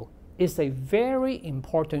 Q, is a very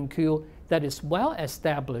important Q that is well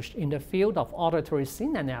established in the field of auditory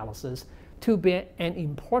scene analysis to be an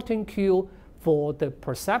important Q for the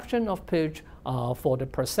perception of pitch, for the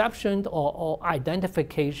perception or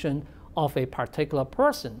identification of a particular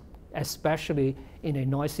person, especially in a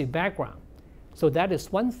noisy background. So that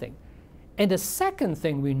is one thing. And the second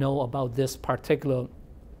thing we know about this particular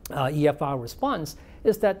EFR response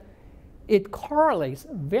is that it correlates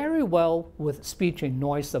very well with speech and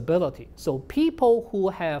noise ability. So people who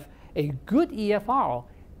have a good EFR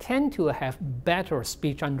tend to have better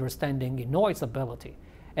speech understanding and noise ability.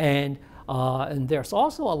 And there's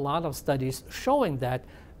also a lot of studies showing that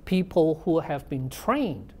people who have been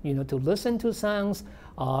trained, to listen to sounds,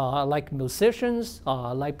 like musicians,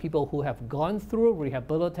 like people who have gone through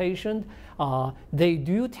rehabilitation, they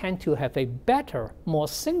do tend to have a better, more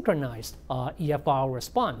synchronized EFR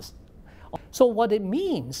response. So what it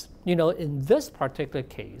means, in this particular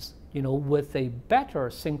case, with a better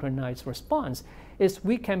synchronized response, is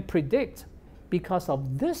we can predict, because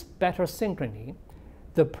of this better synchrony,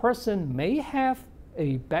 the person may have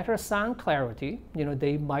a better sound clarity.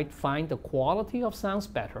 They might find the quality of sounds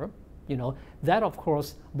better. That, of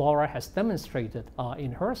course, Laura has demonstrated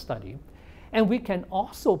in her study. And we can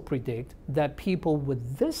also predict that people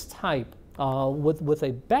with this type, with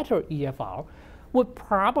a better EFR, would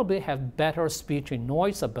probably have better speech and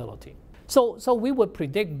noise ability. So we would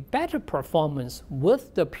predict better performance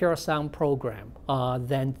with the PureSound program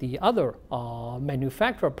than the other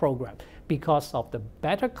manufacturer program because of the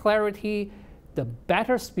better clarity, the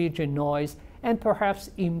better speech and noise, and perhaps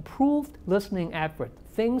improved listening effort.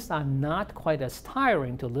 Things are not quite as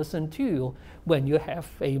tiring to listen to when you have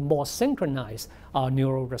a more synchronized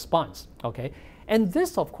neural response, okay? And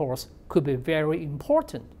this, of course, could be very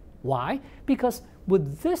important. Why? Because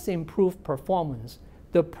with this improved performance,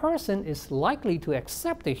 the person is likely to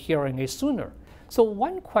accept the hearing aid sooner. So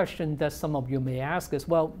one question that some of you may ask is,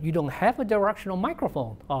 well, you don't have a directional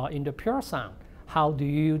microphone in the PureSound. How do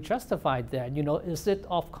you justify that? You know, is it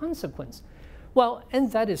of consequence? Well,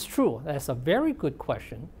 and that is true. That's a very good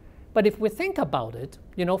question. But if we think about it,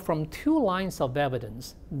 you know, from two lines of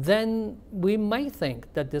evidence, then we might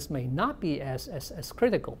think that this may not be as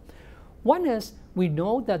critical. One is we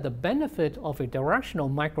know that the benefit of a directional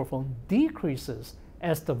microphone decreases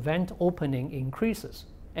as the vent opening increases.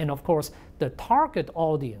 And of course, the target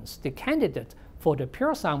audience, the candidate for the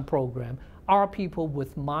PureSound program, are people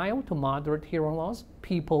with mild to moderate hearing loss,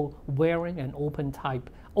 people wearing an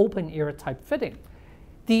open ear type fitting.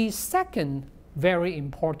 The second very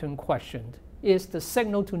important question is the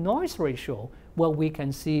signal to noise ratio, where we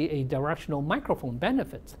can see a directional microphone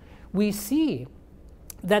benefit. We see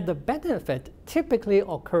that the benefit typically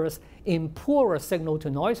occurs in poorer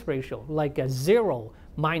signal-to-noise ratio, like a 0,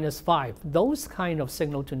 -5, those kind of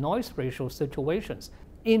signal-to-noise ratio situations.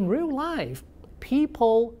 In real life,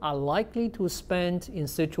 people are likely to spend in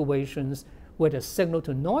situations where the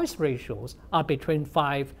signal-to-noise ratios are between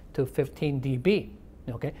 5 to 15 dB,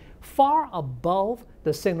 okay? Far above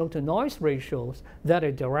the signal-to-noise ratios that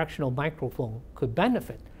a directional microphone could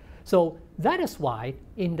benefit. So that is why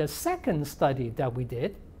in the second study that we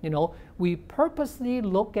did, you know, we purposely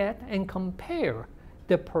look at and compare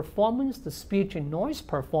the performance, the speech and noise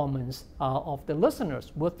performance of the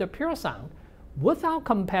listeners with the PureSound with our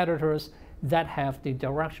competitors that have the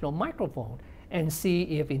directional microphone and see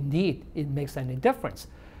if indeed it makes any difference.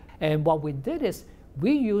 And what we did is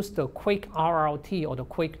we used the quick RRT, or the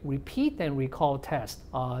quick repeat and recall test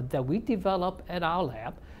that we developed at our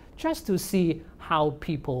lab, just to see how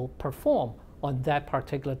people perform on that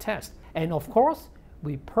particular test. And of course,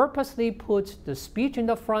 we purposely put the speech in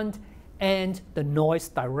the front and the noise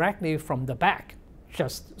directly from the back,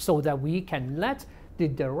 just so that we can let the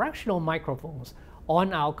directional microphones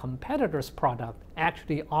on our competitors' product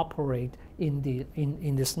actually operate in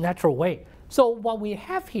this natural way. So what we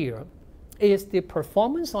have here is the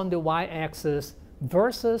performance on the y-axis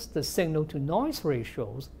versus the signal-to-noise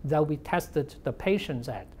ratios that we tested the patients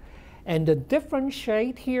at. And the different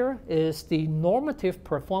shade here is the normative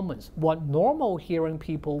performance, what normal hearing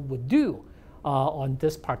people would do on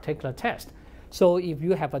this particular test. So if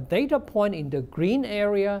you have a data point in the green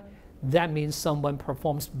area, that means someone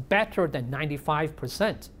performs better than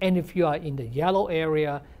 95%. And if you are in the yellow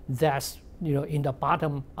area, that's in the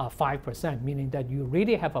bottom 5%, meaning that you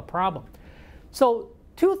really have a problem. So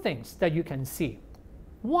two things that you can see.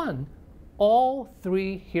 One, all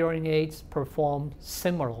three hearing aids perform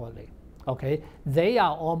similarly. Okay, they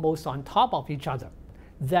are almost on top of each other.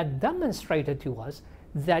 That demonstrated to us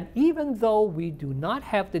that even though we do not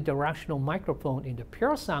have the directional microphone in the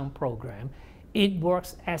PureSound program, it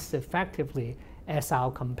works as effectively as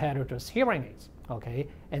our competitors' hearing aids. Okay,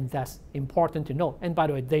 and that's important to note. And by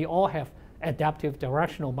the way, they all have adaptive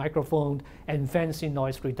directional microphone and fancy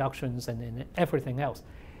noise reductions and everything else.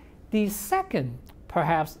 The second,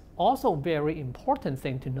 perhaps also very important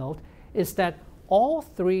thing to note, is that all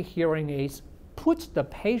three hearing aids put the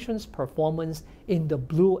patient's performance in the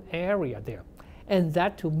blue area there. And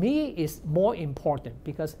that to me is more important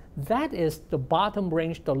because that is the bottom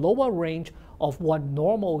range, the lower range of what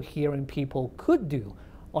normal hearing people could do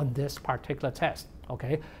on this particular test.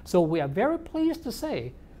 Okay, so we are very pleased to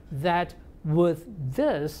say that with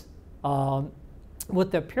this,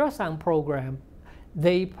 with the PureSound program,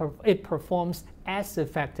 it performs as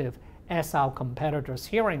effective as our competitors'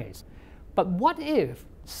 hearing aids. But what if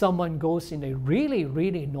someone goes in a really,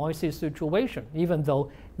 really noisy situation, even though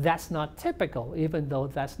that's not typical, even though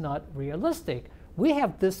that's not realistic? We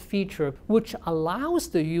have this feature which allows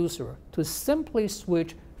the user to simply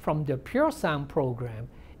switch from the PureSound program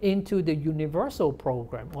into the universal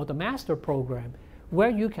program or the master program, where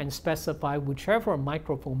you can specify whichever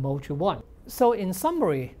microphone mode you want. So in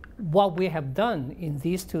summary, what we have done in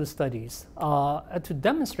these two studies to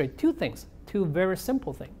demonstrate two things, two very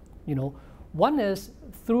simple things. One is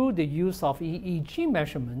through the use of EEG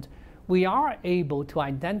measurement, we are able to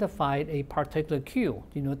identify a particular cue,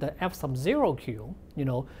 the F sub 0 cue,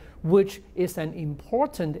 which is an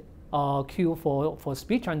important cue for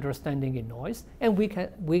speech understanding in noise, and we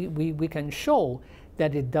can show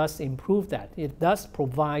that it does improve that. It does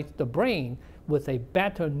provide the brain with a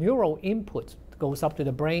better neural input that goes up to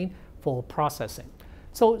the brain for processing.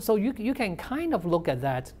 So you can kind of look at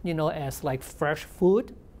that, as like fresh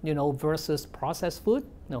food, versus processed food.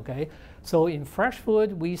 Okay, so in fresh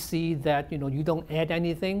food we see that you don't add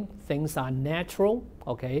anything, things are natural.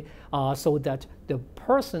 Okay, so that the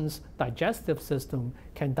person's digestive system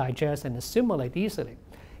can digest and assimilate easily.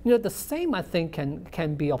 The same I think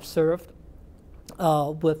can be observed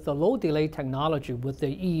with the low delay technology, with the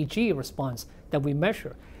EEG response that we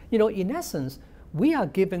measure. In essence, we are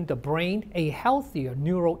giving the brain a healthier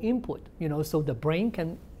neural input, so the brain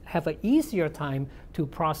can have an easier time to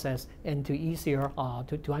process and to easier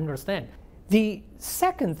to understand. The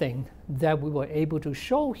second thing that we were able to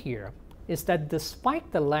show here is that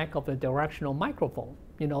despite the lack of a directional microphone,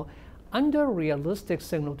 under realistic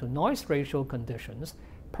signal to noise ratio conditions,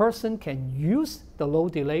 person can use the low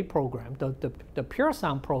delay program, the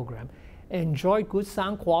PureSound program, enjoy good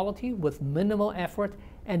sound quality with minimal effort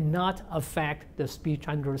and not affect the speech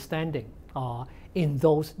understanding in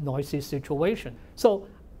those noisy situations. So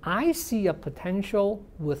I see a potential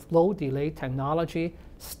with low delay technology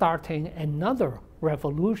starting another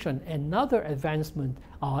revolution, another advancement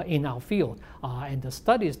in our field. And the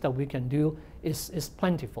studies that we can do is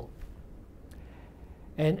plentiful.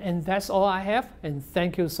 And that's all I have. And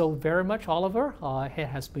thank you so very much, Oliver. It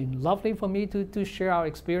has been lovely for me to share our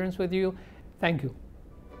experience with you. Thank you.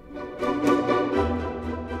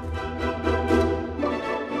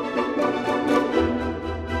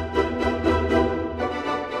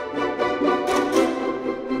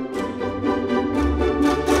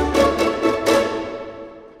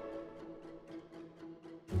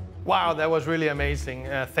 Wow, that was really amazing.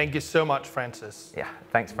 Thank you so much, Francis. Yeah,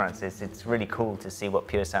 thanks, Francis. It's really cool to see what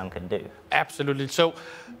PureSound can do. Absolutely. So,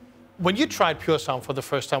 when you tried PureSound for the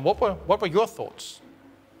first time, what were your thoughts?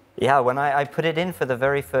 Yeah, when I put it in for the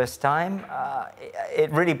very first time, it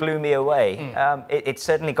really blew me away. It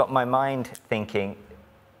certainly got my mind thinking.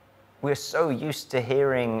 We're so used to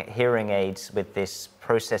hearing aids with this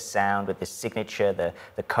processed sound, with this signature,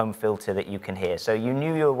 the comb filter that you can hear. So you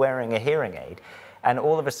knew you were wearing a hearing aid. And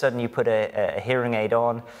all of a sudden you put a hearing aid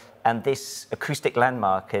on and this acoustic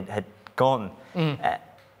landmark had gone.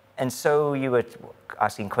 And so you were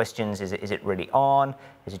asking questions, is it really on?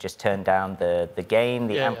 Is it just turned down the gain,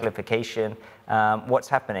 the amplification? What's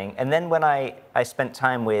happening? And then when I spent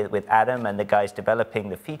time with Adam and the guys developing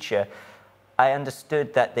the feature, I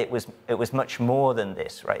understood that it was much more than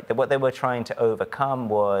this, right? That what they were trying to overcome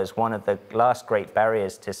was one of the last great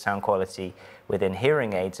barriers to sound quality within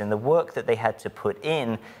hearing aids, and the work that they had to put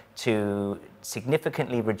in to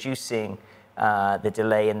significantly reducing the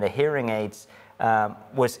delay in the hearing aids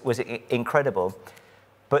was incredible.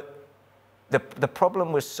 But the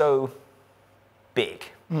problem was so big,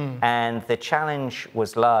 and the challenge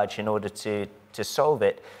was large in order to solve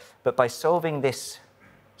it. But by solving this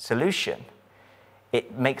solution,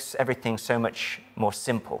 it makes everything so much more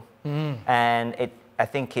simple. And I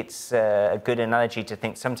think it's a good analogy to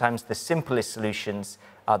think sometimes the simplest solutions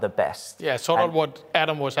are the best. Yeah, sort of what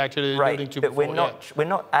Adam was actually alluding to before. But we're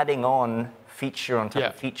not adding on feature on top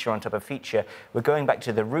of feature on top of feature. We're going back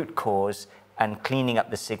to the root cause and cleaning up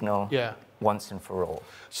the signal once and for all.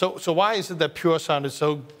 So why is it that PureSound is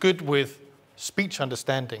so good with speech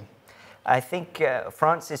understanding? I think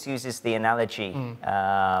Francis uses the analogy.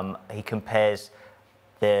 He compares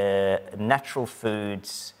the natural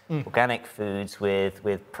foods, organic foods,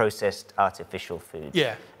 with processed artificial foods.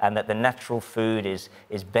 And that the natural food is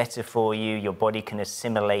better for you, your body can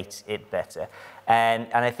assimilate it better. And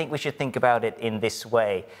I think we should think about it in this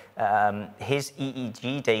way. His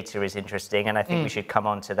EEG data is interesting, and I think we should come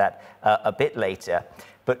on to that a bit later.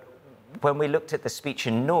 But when we looked at the speech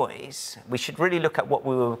and noise, we should really look at what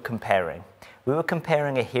we were comparing. We were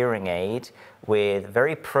comparing a hearing aid with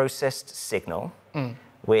very processed signal,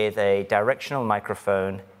 with a directional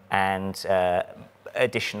microphone and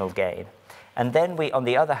additional gain. And then on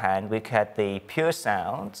the other hand, we had the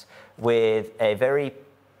PureSound with a very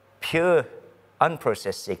pure,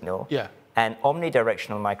 unprocessed signal, and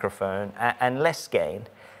omnidirectional microphone and less gain.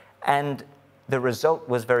 And the result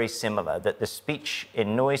was very similar, that the speech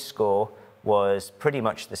in noise score was pretty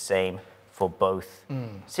much the same for both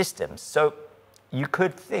systems. So you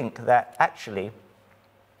could think that actually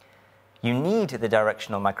you need the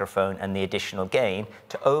directional microphone and the additional gain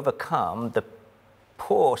to overcome the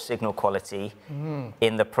poor signal quality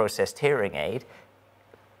in the processed hearing aid.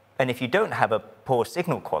 And if you don't have a poor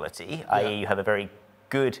signal quality, i.e. you have a very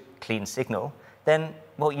good, clean signal, then,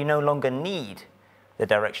 well, you no longer need the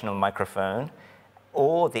directional microphone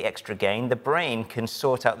or the extra gain. The brain can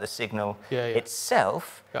sort out the signal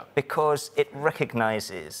itself because it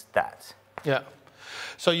recognizes that. Yeah.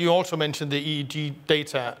 So you also mentioned the EEG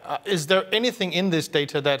data. Is there anything in this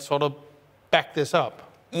data that sort of back this up?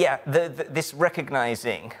 Yeah, this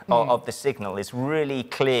recognizing of the signal is really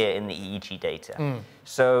clear in the EEG data.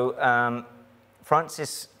 So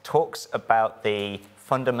Français talks about the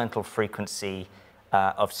fundamental frequency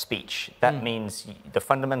of speech. That means the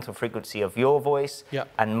fundamental frequency of your voice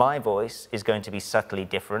and my voice is going to be subtly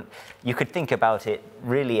different. You could think about it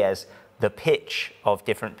really as the pitch of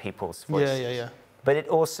different people's voices. But it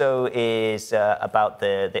also is about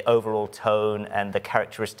the overall tone and the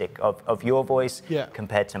characteristic of your voice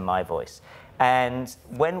compared to my voice. And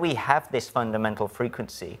when we have this fundamental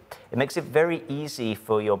frequency, it makes it very easy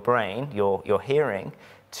for your brain, your hearing,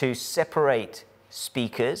 to separate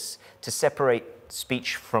speakers, to separate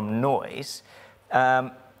speech from noise.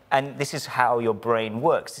 And this is how your brain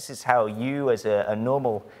works. This is how you, as a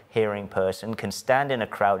normal hearing person, can stand in a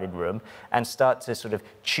crowded room and start to sort of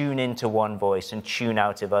tune into one voice and tune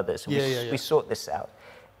out of others. We sort this out.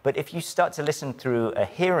 But if you start to listen through a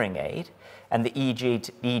hearing aid, and the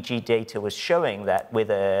EEG data was showing that with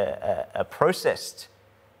a processed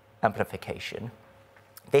amplification,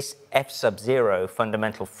 this F sub 0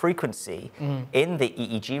 fundamental frequency in the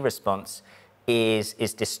EEG response is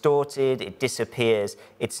distorted, it disappears,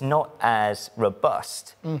 it's not as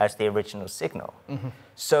robust as the original signal.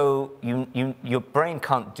 So your brain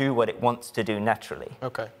can't do what it wants to do naturally.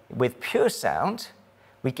 With PureSound,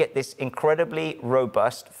 we get this incredibly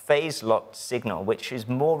robust phase-locked signal, which is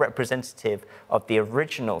more representative of the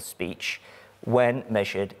original speech when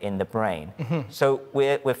measured in the brain. So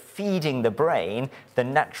we're feeding the brain the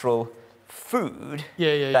natural food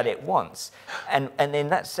that it wants. And in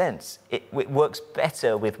that sense, it works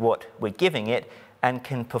better with what we're giving it and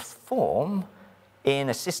can perform in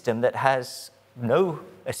a system that has no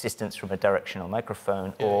assistance from a directional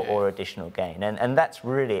microphone or additional gain. And that's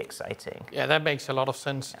really exciting. Yeah, that makes a lot of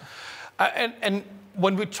sense. And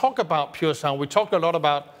when we talk about PureSound, we talk a lot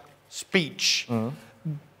about speech.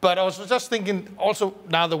 But I was just thinking also,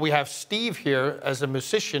 now that we have Steve here as a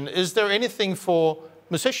musician, is there anything for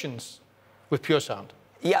musicians with PureSound?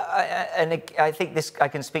 Yeah, and I think I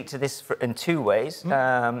can speak to this in two ways.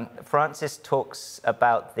 Français talks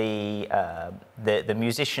about the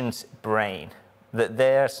musician's brain, that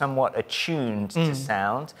they're somewhat attuned to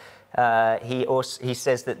sound. He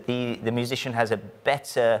says that the musician has a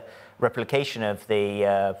better replication of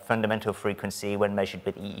the fundamental frequency when measured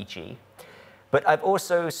with EEG. But I've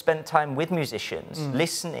also spent time with musicians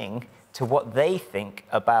listening to what they think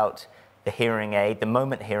about the hearing aid, the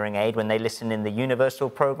Moment hearing aid, when they listen in the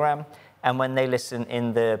Universal program and when they listen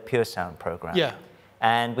in the PureSound program.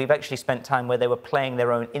 And we've actually spent time where they were playing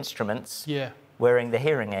their own instruments, wearing the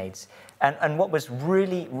hearing aids. And what was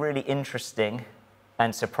really, really interesting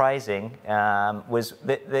and surprising was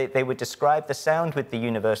that they would describe the sound with the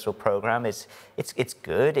Universal program as it's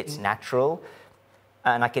good, it's natural,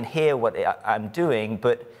 and I can hear what I'm doing,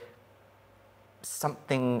 but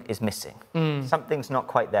something is missing. Something's not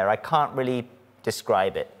quite there. I can't really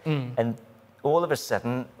describe it. And all of a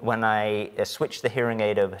sudden, when I switched the hearing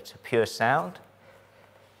aid over to PureSound,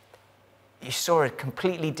 you saw a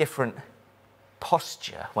completely different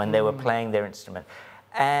posture when they were playing their instrument.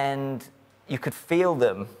 And you could feel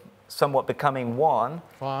them somewhat becoming one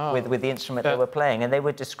with the instrument they were playing. And they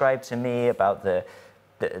would describe to me about the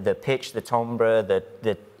pitch, the timbre,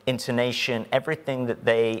 the intonation, everything that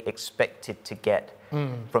they expected to get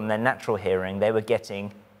from their natural hearing, they were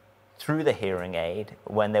getting through the hearing aid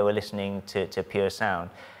when they were listening to PureSound.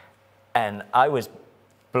 And I was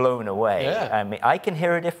blown away. I mean, I can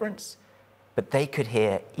hear a difference, but they could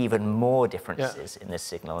hear even more differences in the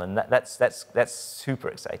signal, and that's super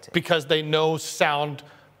exciting. Because they know sound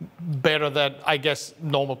better than, I guess,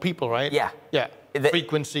 normal people, right? Yeah.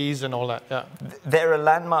 Frequencies and all that, There are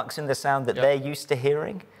landmarks in the sound that they're used to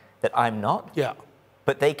hearing that I'm not.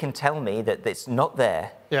 But they can tell me that it's not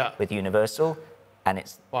there with Universal, and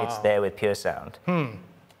it's there with PureSound.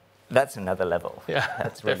 That's another level.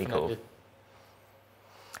 That's really cool.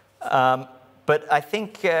 But I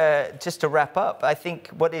think, just to wrap up, I think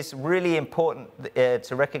what is really important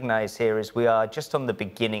to recognize here is we are just on the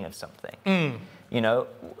beginning of something. You know,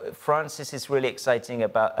 Français is really excited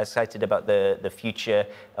about the future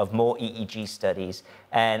of more EEG studies,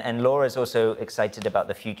 and Laura's also excited about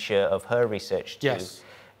the future of her research too.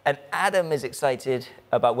 And Adam is excited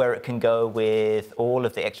about where it can go with all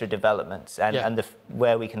of the extra developments and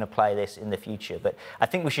where we can apply this in the future. But I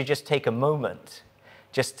think we should just take a moment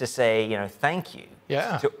just to say, you know, thank you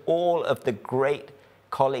to all of the great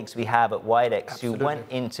colleagues we have at WIDEX who went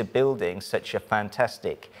into building such a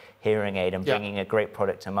fantastic hearing aid and bringing a great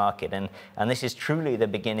product to market. And this is truly the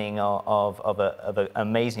beginning of an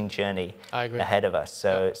amazing journey ahead of us.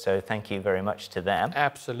 So thank you very much to them.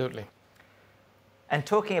 Absolutely. And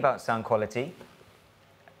talking about sound quality,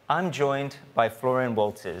 I'm joined by Florian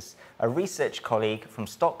Walters, a research colleague from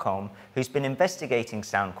Stockholm who's been investigating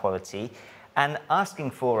sound quality and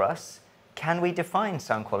asking for us, can we define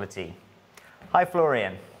sound quality? Hi,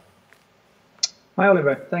 Florian. Hi,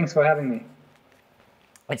 Oliver. Thanks for having me.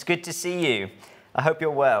 It's good to see you. I hope you're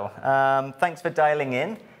well. Thanks for dialing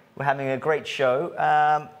in. We're having a great show.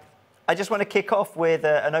 I just want to kick off with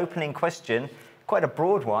an opening question, quite a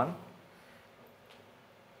broad one.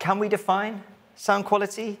 Can we define sound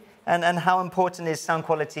quality? And how important is sound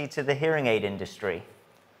quality to the hearing aid industry?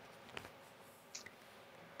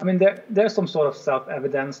 I mean, there's some sort of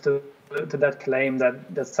self-evidence to that claim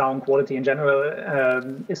that sound quality in general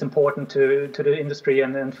is important to the industry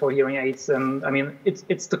and for hearing aids. And I mean,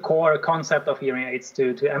 it's the core concept of hearing aids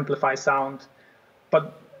to amplify sound.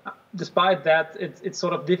 But despite that, it's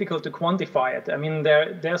sort of difficult to quantify it. I mean,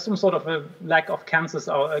 there's some sort of a lack of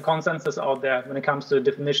consensus out there when it comes to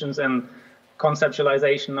definitions and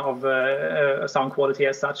conceptualization of sound quality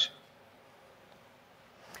as such.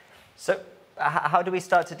 So how do we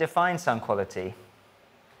start to define sound quality?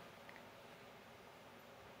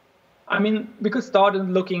 I mean, we could start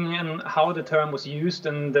looking at how the term was used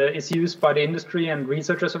and is used by the industry and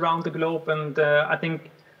researchers around the globe. And I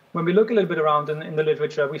think when we look a little bit around in the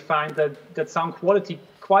literature, we find that sound quality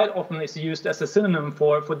quite often is used as a synonym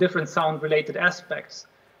for different sound-related aspects.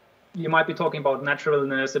 You might be talking about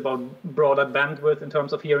naturalness, about broader bandwidth in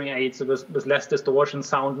terms of hearing aids, with less distortion,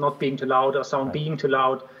 sound not being too loud or sound being too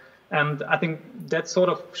loud. And I think that sort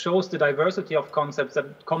of shows the diversity of concepts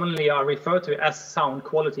that commonly are referred to as sound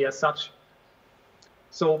quality as such.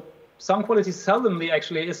 So sound quality seldomly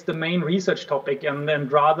actually is the main research topic and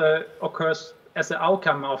rather occurs as an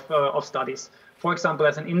outcome of studies, for example,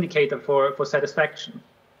 as an indicator for satisfaction.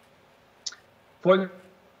 For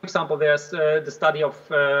example, there's the study of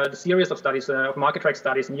the series of studies of market track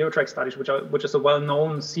studies and Eurotrack studies, which is a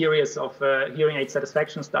well-known series of hearing aid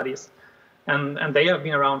satisfaction studies. And they have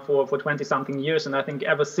been around for 20-something years. And I think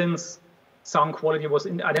ever since sound quality was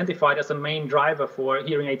identified as a main driver for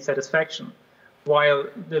hearing aid satisfaction, while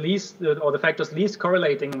the factors least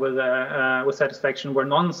correlating with satisfaction were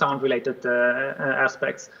non-sound related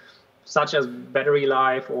aspects, such as battery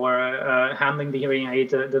life or handling the hearing aid,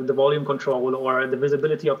 the volume control or the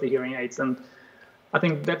visibility of the hearing aids. And I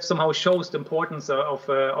think that somehow shows the importance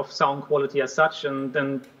of sound quality as such.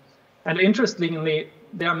 And interestingly,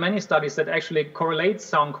 there are many studies that actually correlate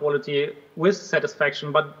sound quality with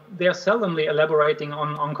satisfaction, but they are seldomly elaborating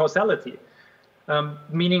on causality,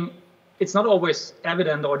 meaning it's not always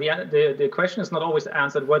evident, or the question is not always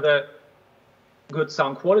answered whether good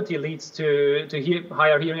sound quality leads to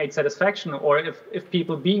higher hearing aid satisfaction, or if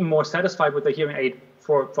people being more satisfied with the hearing aid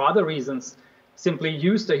for other reasons simply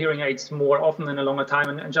use the hearing aids more often in a longer time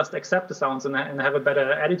and just accept the sounds and have a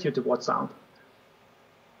better attitude towards sound.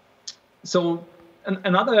 So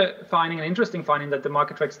another finding, an interesting finding that the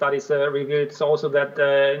market track studies revealed is also that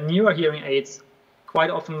newer hearing aids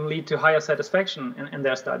quite often lead to higher satisfaction in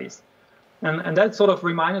their studies. And that sort of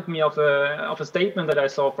reminded me of a statement that I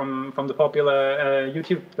saw from the popular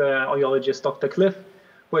YouTube audiologist, Dr. Cliff,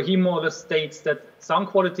 where he more or less states that sound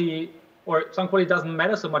quality doesn't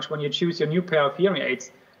matter so much when you choose your new pair of hearing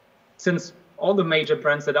aids, since all the major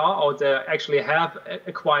brands that are out there actually have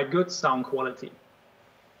a quite good sound quality.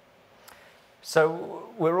 So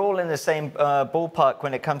we're all in the same ballpark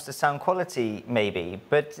when it comes to sound quality, maybe.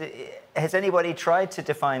 But has anybody tried to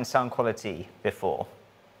define sound quality before?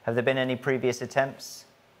 Have there been any previous attempts?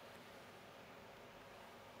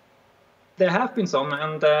 There have been some,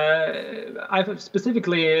 and I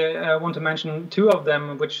specifically want to mention two of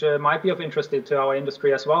them, which might be of interest to our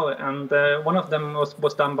industry as well. And one of them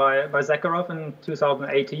was done by Zakharov in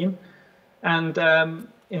 2018, and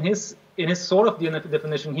in his sort of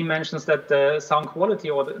definition, he mentions that the sound quality,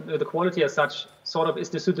 or the quality as such, sort of is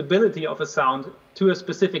the suitability of a sound to a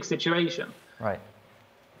specific situation. Right.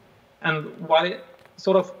 And while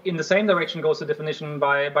sort of in the same direction goes the definition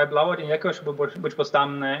by Blauert and Jekosch, which was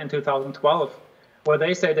done in 2012, where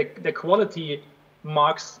they say that the quality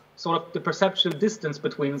marks sort of the perceptual distance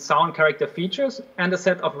between sound character features and a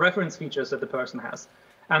set of reference features that the person has.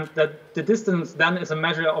 and that the distance then is a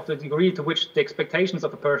measure of the degree to which the expectations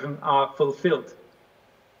of a person are fulfilled.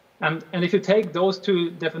 And if you take those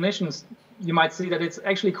two definitions, you might see that it's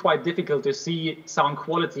actually quite difficult to see sound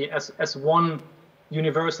quality as one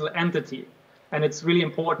universal entity. And it's really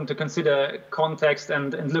important to consider context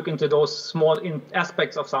and look into those small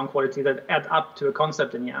aspects of sound quality that add up to a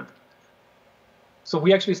concept in the end. So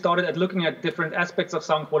we actually started at looking at different aspects of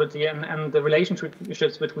sound quality and the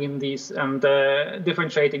relationships between these, and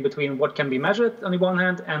differentiating between what can be measured on the one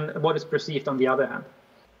hand and what is perceived on the other hand.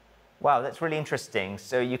 Wow, that's really interesting.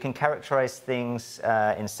 So you can characterize things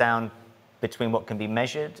in sound between what can be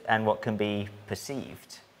measured and what can be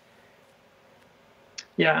perceived.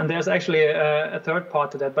 Yeah, and there's actually a third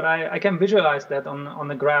part to that, but I can visualize that on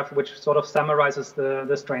the graph, which sort of summarizes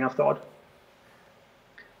this train of thought.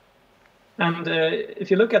 And if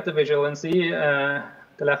you look at the visual and see the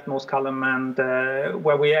leftmost column, and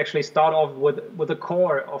where we actually start off with the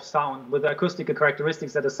core of sound, with the acoustical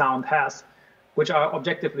characteristics that a sound has, which are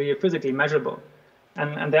objectively physically measurable.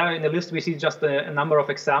 And there in the list, we see just a number of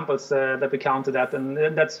examples that we counted at.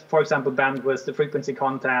 And that's, for example, bandwidth, the frequency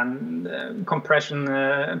content, compression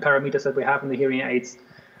parameters that we have in the hearing aids,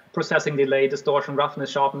 processing delay, distortion, roughness,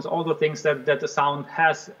 sharpness, all the things that the sound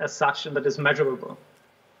has as such and that is measurable.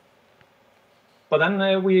 But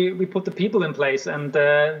then we put the people in place, and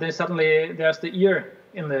there's the ear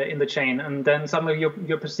in the chain, and then suddenly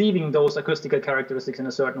you're perceiving those acoustical characteristics in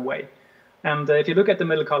a certain way. And if you look at the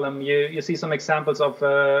middle column, you see some examples of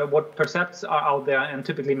what percepts are out there and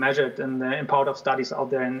typically measured in part of studies out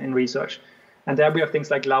there in research. And there we have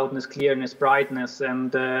things like loudness, clearness, brightness,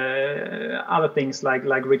 and other things like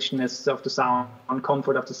richness of the sound,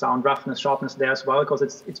 comfort of the sound, roughness, sharpness there as well, because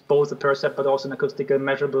it's both a percept but also an acoustical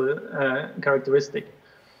measurable characteristic.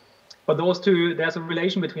 But those two, there's a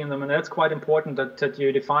relation between them, and that's quite important that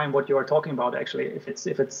you define what you are talking about actually, if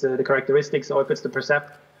it's the characteristics or if it's the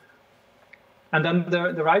percept. And then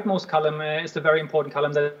the rightmost column is the very important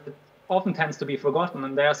column that often tends to be forgotten,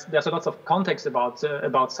 and there's a lot of context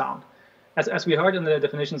about sound. As we heard in the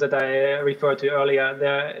definitions that I referred to earlier,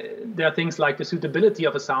 there are things like the suitability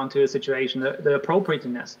of a sound to a situation, the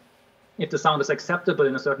appropriateness, if the sound is acceptable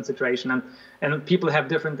in a certain situation, and people have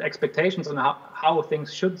different expectations on how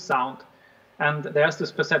things should sound. And there's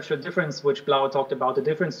this perceptual difference, which Blau talked about, the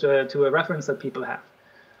difference to a reference that people have.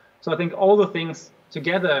 So I think all the things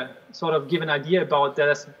together sort of give an idea about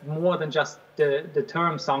there's more than just the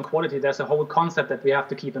term sound quality. There's a whole concept that we have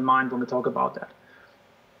to keep in mind when we talk about that.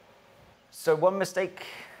 So one mistake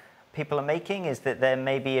people are making is that they're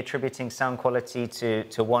maybe attributing sound quality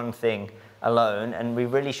to one thing alone, and we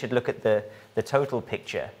really should look at the total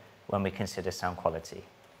picture when we consider sound quality.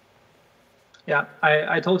 Yeah,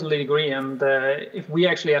 I totally agree. And if we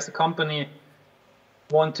actually as a company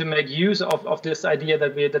want to make use of this idea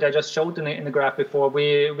that I just showed in the graph before,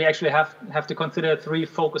 we actually have to consider 3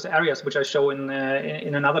 focus areas, which I show in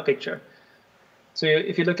another picture. So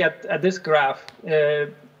if you look at this graph,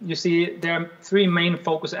 you see there are 3 main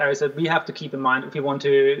focus areas that we have to keep in mind if we want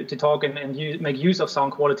to talk and make use of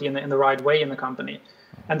sound quality in the right way in the company.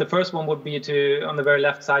 And the first one would be on the very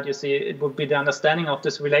left side, you see it would be the understanding of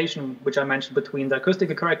this relation, which I mentioned, between the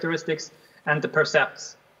acoustical characteristics and the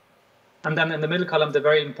percepts. And then in the middle column, the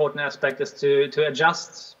very important aspect is to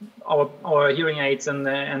adjust our hearing aids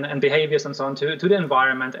and behaviors and so on to the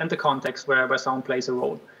environment and the context where sound plays a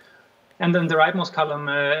role. And then the rightmost column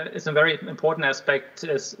is a very important aspect,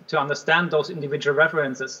 is to understand those individual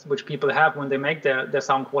references which people have when they make their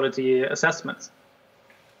sound quality assessments.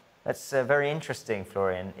 That's very interesting,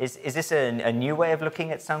 Florian. Is this a new way of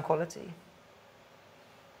looking at sound quality?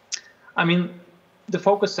 I mean, the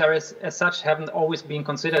focus areas as such haven't always been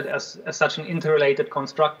considered as such an interrelated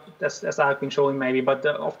construct as I've been showing maybe, but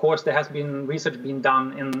of course there has been research being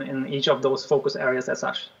done in each of those focus areas as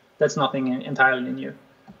such. That's nothing entirely new.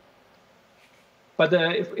 But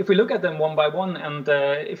if we look at them one by one, and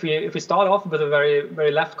if we start off with the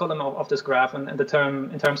very left column of this graph, and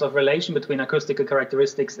in terms of relation between acoustical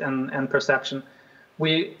characteristics and perception,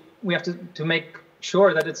 we have to make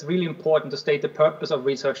sure that it's really important to state the purpose of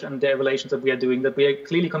research and the relations that we are doing, that we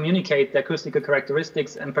clearly communicate the acoustical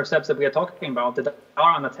characteristics and percepts that we are talking about that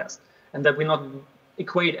are on the test, and that we not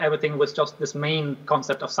equate everything with just this main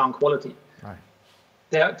concept of sound quality.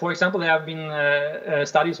 Right. For example, there have been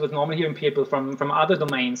studies with normal hearing people from other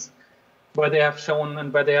domains where they have shown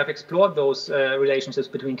and where they have explored those relationships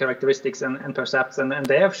between characteristics and percepts, and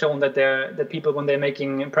they have shown that people, when they're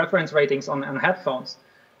making preference ratings on headphones,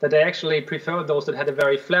 that they actually prefer those that had a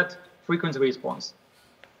very flat frequency response.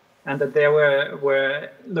 and that they were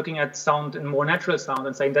looking at sound and more natural sound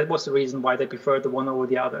and saying that was the reason why they preferred the one over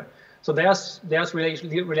the other. So there's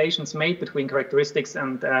relations made between characteristics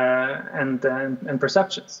and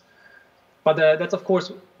perceptions. But that's of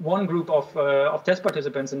course one group of test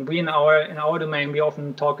participants, and we in our domain we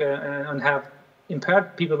often talk and have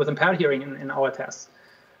people with impaired hearing in our tests.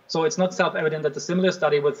 So it's not self-evident that the similar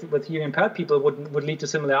study with hearing impaired people would lead to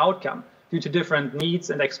similar outcome due to different needs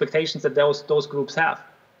and expectations that those groups have.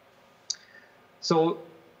 So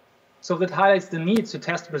that highlights the need to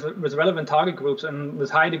test with relevant target groups and with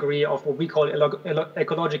high degree of what we call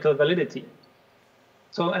ecological validity.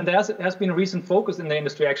 So, and there has been a recent focus in the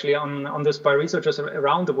industry actually on this by researchers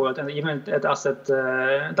around the world, and even at us at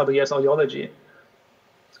WS Audiology.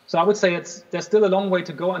 So I would say there's still a long way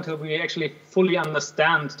to go until we actually fully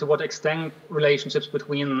understand to what extent relationships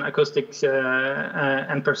between acoustics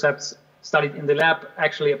and percepts studied in the lab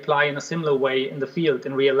actually apply in a similar way in the field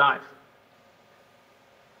in real life.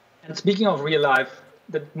 And speaking of real life,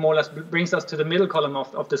 that more or less brings us to the middle column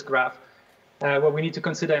of this graph, where we need to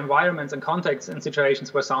consider environments and contexts and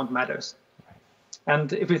situations where sound matters.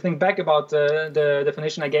 And if we think back about the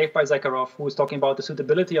definition I gave by Zakharov, who was talking about the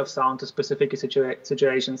suitability of sound to specific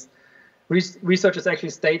situations, research is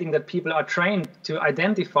actually stating that people are trained to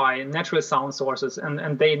identify natural sound sources,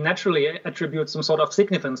 and they naturally attribute some sort of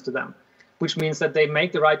significance to them, which means that they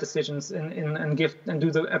make the right decisions and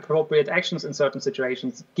do the appropriate actions in certain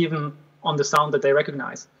situations, given on the sound that they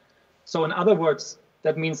recognize. So in other words,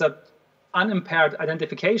 that means that unimpaired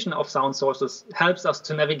identification of sound sources helps us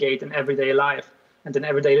to navigate in everyday life and in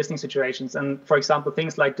everyday listening situations. And for example,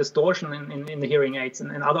 things like distortion in the hearing aids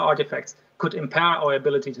and other artifacts could impair our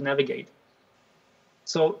ability to navigate.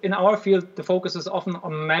 So in our field, the focus is often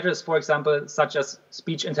on matters, for example, such as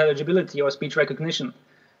speech intelligibility or speech recognition.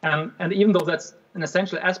 And even though that's an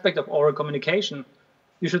essential aspect of oral communication,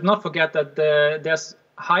 you should not forget that there's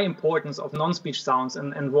high importance of non-speech sounds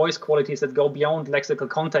and voice qualities that go beyond lexical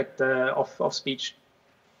contact of speech.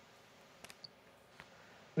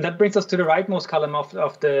 And that brings us to the rightmost column of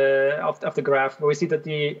the graph, where we see that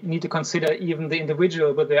we need to consider even the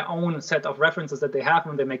individual with their own set of references that they have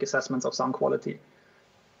when they make assessments of sound quality.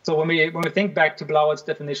 So when we think back to Blauert's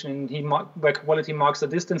definition, where quality marks the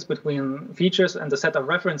distance between features and the set of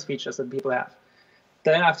reference features that people have,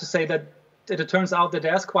 then I have to say that it turns out that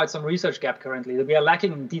there's quite some research gap currently, that we are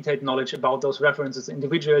lacking detailed knowledge about those references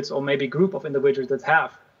individuals or maybe group of individuals that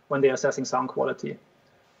have when they're assessing sound quality.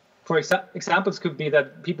 For examples could be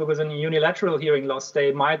that people with a unilateral hearing loss,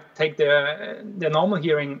 they might take their normal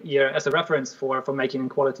hearing ear as a reference for making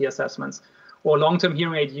quality assessments. Or long-term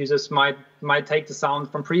hearing aid users might take the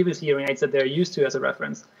sound from previous hearing aids that they're used to as a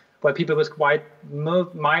reference. While people with quite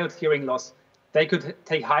mild hearing loss, they could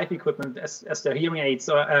take HIFI equipment as their hearing aids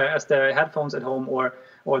or as their headphones at home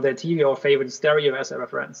or their TV or favorite stereo as a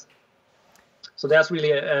reference. So there's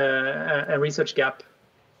really a research gap.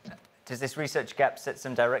 Does this research gap set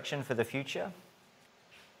some direction for the future?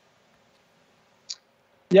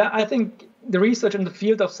 Yeah, I think the research in the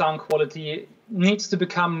field of sound quality needs to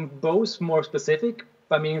become both more specific,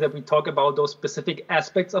 by meaning that we talk about those specific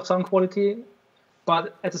aspects of sound quality,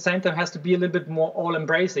 but at the same time has to be a little bit more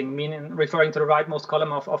all-embracing, meaning referring to the rightmost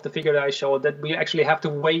column of the figure that I showed, that we actually have to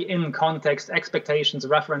weigh in context, expectations,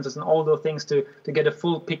 references, and all those things to get a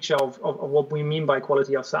full picture of what we mean by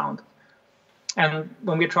quality of sound. And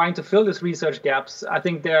when we're trying to fill these research gaps, I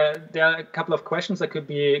think there are a couple of questions that could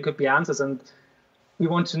be answers, and we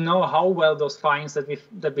want to know how well those findings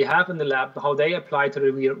that we have in the lab, how they apply to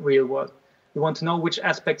the real world. We want to know which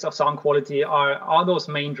aspects of sound quality are those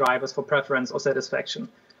main drivers for preference or satisfaction.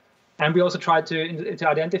 And we also try to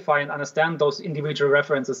identify and understand those individual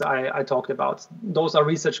references I talked about. Those are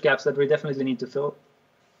research gaps that we definitely need to fill.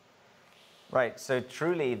 Right, so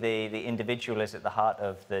truly the individual is at the heart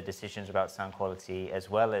of the decisions about sound quality, as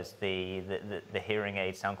well as the hearing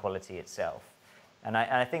aid sound quality itself. And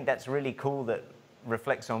I think that's really cool, that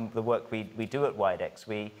reflects on the work we do at WIDEX.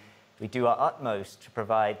 We do our utmost to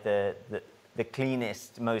provide the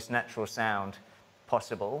cleanest, most natural sound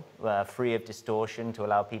possible, free of distortion, to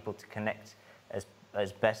allow people to connect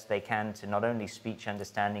as best they can to not only speech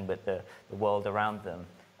understanding, but the world around them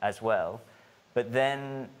as well. But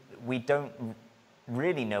then we don't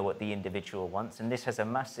really know what the individual wants, and this has a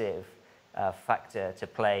massive factor to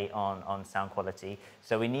play on sound quality.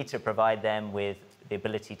 So we need to provide them with the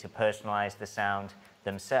ability to personalize the sound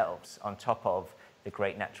themselves on top of the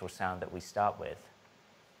great natural sound that we start with.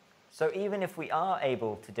 So even if we are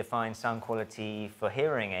able to define sound quality for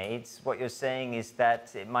hearing aids, what you're saying is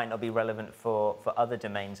that it might not be relevant for other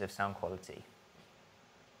domains of sound quality.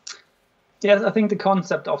 Yes, I think the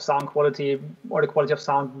concept of sound quality or the quality of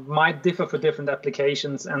sound might differ for different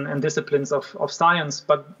applications and disciplines of science,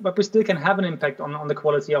 but we still can have an impact on the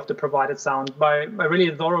quality of the provided sound by really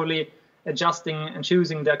thoroughly adjusting and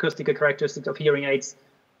choosing the acoustical characteristics of hearing aids,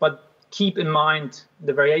 but keep in mind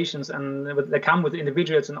the variations and that come with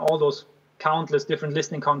individuals and all those countless different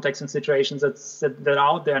listening contexts and situations that are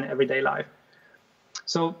out there in everyday life.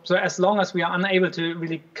 So as long as we are unable to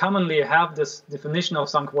really commonly have this definition of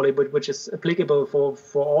sound quality, which is applicable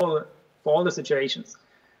for all the situations,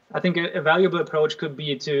 I think a valuable approach could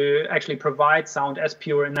be to actually provide sound as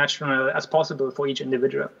pure and natural as possible for each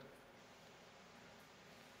individual.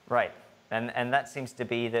 Right, and that seems to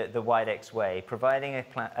be the WIDEX way, providing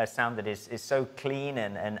a sound that is so clean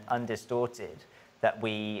and undistorted that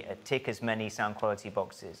we tick as many sound quality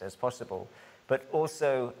boxes as possible, but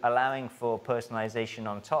also allowing for personalization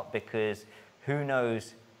on top, because who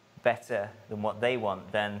knows better than what they want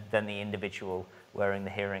than the individual wearing the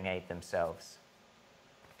hearing aid themselves.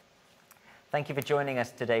 Thank you for joining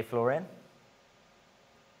us today, Florian.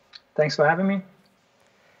 Thanks for having me.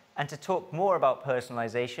 And to talk more about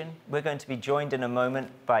personalization, we're going to be joined in a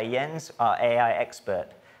moment by Jens, our AI expert.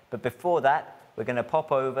 But before that, we're going to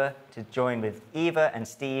pop over to join with Eva and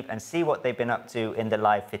Steve and see what they've been up to in the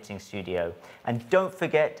live fitting studio. And don't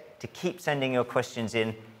forget to keep sending your questions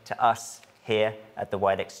in to us here at the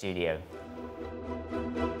WIDEX studio.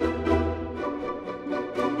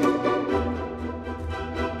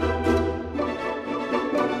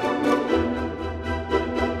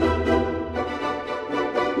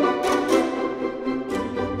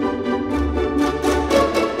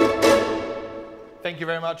 Thank you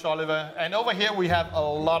very much, Oliver. And over here we have a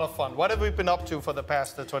lot of fun. What have we been up to for the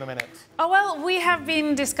past 20 minutes? Oh, well, we have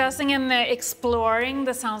been discussing and exploring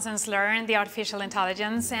the Sound Sense Learn, the artificial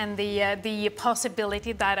intelligence, and the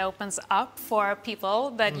possibility that opens up for people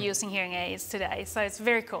that using hearing aids today. So it's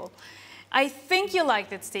very cool. I think you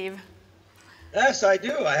liked it, Steve. Yes, I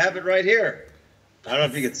do. I have it right here. I don't know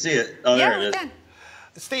if you can see it. Oh, there it is. Can.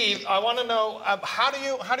 Steve, I want to know, how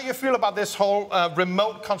do you feel about this whole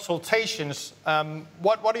remote consultations?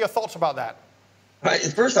 What are your thoughts about that?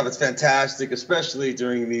 First off, it's fantastic, especially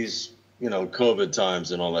during these, COVID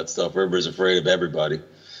times and all that stuff. Everybody's afraid of everybody.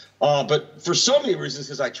 But for so many reasons,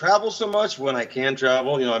 because I travel so much when I can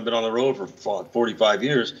travel, I've been on the road for 45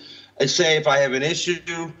 years. I say if I have an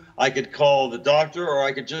issue, I could call the doctor, or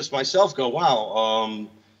I could just myself go, wow,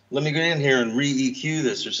 let me go in here and re-EQ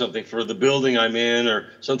this or something for the building I'm in, or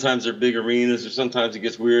sometimes they're big arenas, or sometimes it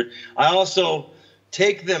gets weird. I also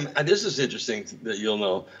take them, and this is interesting that you'll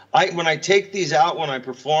know, when I take these out when I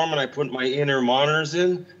perform and I put my inner monitors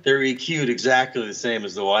in, they're EQ'd exactly the same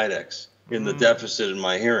as the WIDEX in the deficit in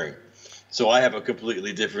my hearing. So I have a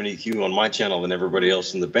completely different EQ on my channel than everybody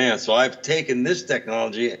else in the band. So I've taken this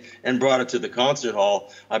technology and brought it to the concert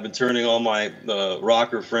hall. I've been turning all my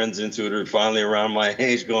rocker friends into it, who are finally around my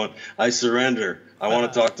age, going, I surrender. I want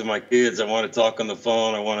to talk to my kids. I want to talk on the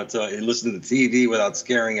phone. I want to listen to TV without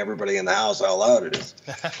scaring everybody in the house how loud it is.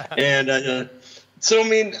 And so, I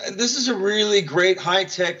mean, this is a really great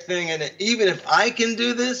high-tech thing. And even if I can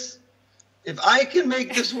do this, if I can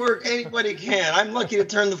make this work, anybody can. I'm lucky to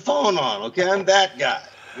turn the phone on, okay? I'm that guy,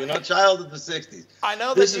 child of the 60s. I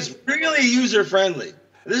know this is really user-friendly.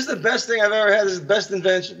 This is the best thing I've ever had. This is the best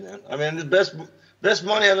invention, man. I mean, the best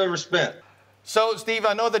money I've ever spent. So, Steve,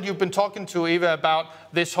 I know that you've been talking to Eva about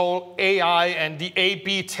this whole AI and the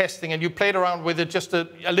A/B testing, and you played around with it just a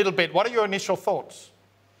little bit. What are your initial thoughts?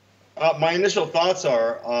 My initial thoughts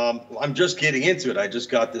are, I'm just getting into it. I just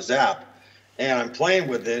got this app. And I'm playing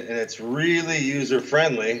with it, and it's really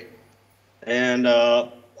user-friendly. And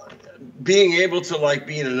being able to,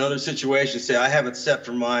 be in another situation, say, I have it set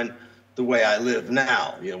for mine the way I live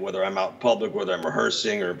now, whether I'm out in public, whether I'm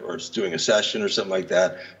rehearsing or doing a session or something like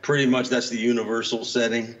that. Pretty much that's the universal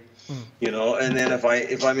setting, And then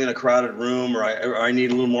if I'm in a crowded room or I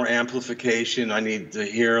need a little more amplification, I need to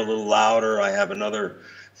hear a little louder, I have another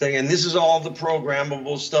thing. And this is all the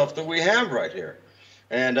programmable stuff that we have right here.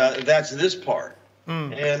 And that's this part.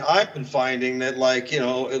 And I've been finding that,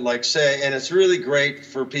 and it's really great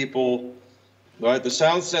for people, right? The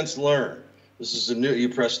Sound Sense Learn. This is you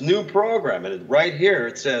press new program, and right here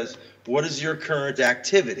it says, what is your current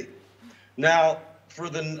activity? Now, for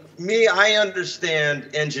me, I understand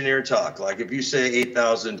engineer talk. Like if you say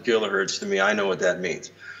 8,000 kilohertz to me, I know what that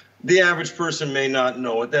means. The average person may not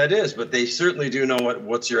know what that is, but they certainly do know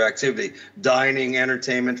what's your activity. Dining,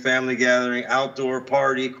 entertainment, family gathering, outdoor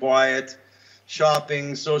party, quiet,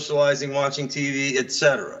 shopping, socializing, watching TV,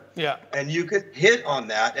 etc. Yeah. And you can hit on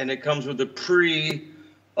that, and it comes with a pre-programmed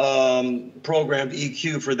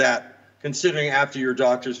EQ for that considering after your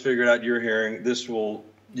doctor's figured out your hearing,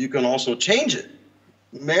 you can also change it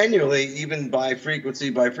manually, even by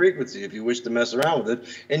frequency, if you wish to mess around with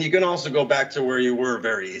it. And you can also go back to where you were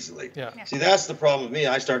very easily. Yeah. See, that's the problem with me.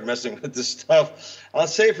 I start messing with this stuff. I'll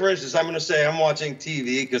say, for instance, I'm going to say I'm watching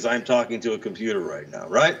TV because I'm talking to a computer right now,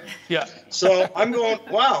 right? Yeah. So I'm going,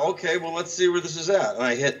 wow, okay, well, let's see where this is at. And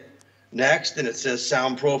I hit next, and it says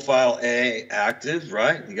sound profile A active,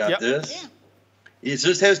 right? You got this? Yeah. It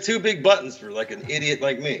just has 2 big buttons for like an idiot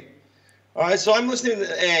like me. All right, so I'm listening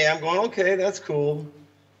to A. I'm going, okay, that's cool.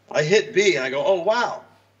 I hit B, and I go, oh, wow.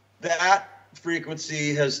 That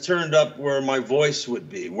frequency has turned up where my voice would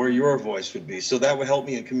be, where your voice would be. So that would help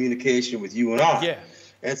me in communication with you and I. Yeah.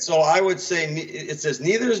 And so I would say it says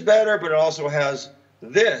neither is better, but it also has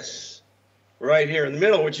this right here in the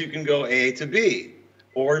middle, which you can go A to B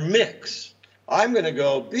or mix. I'm going to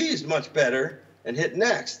go B is much better and hit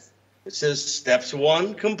next. It says steps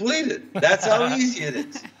 1 completed. That's how easy it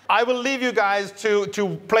is. I will leave you guys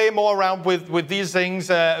to play more around with these things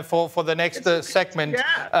for the next segment.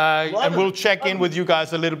 And we'll check in with you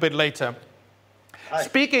guys a little bit later. Hi.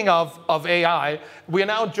 Speaking of AI, we are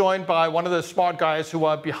now joined by one of the smart guys who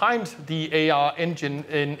are behind the AR engine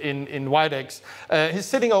in WIDEX. He's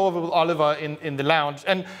sitting over with Oliver in the lounge.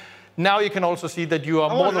 And now you can also see that you are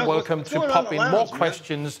more than welcome to pop in more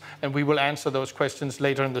questions, and we will answer those questions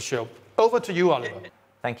later in the show. Over to you, Oliver.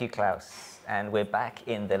 Thank you, Klaus. And we're back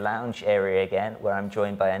in the lounge area again, where I'm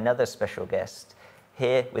joined by another special guest.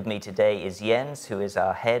 Here with me today is Jens, who is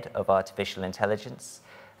our head of artificial intelligence.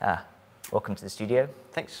 Welcome to the studio.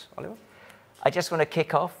 Thanks, Oliver. I just want to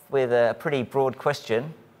kick off with a pretty broad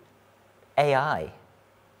question. AI,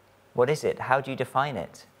 what is it? How do you define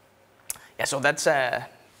it? Yeah, so that's a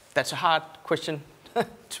hard question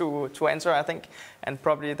to answer, I think, and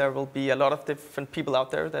probably there will be a lot of different people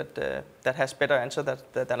out there that has better answer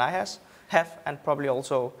than I have, and probably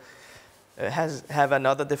also have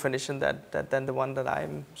another definition than the one that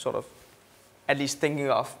I'm sort of at least thinking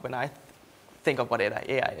of when I think of what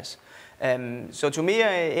AI is. So to me,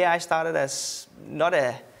 AI started as not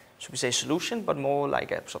a, should we say, solution, but more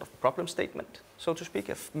like a sort of problem statement, so to speak,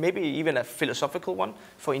 maybe even a philosophical one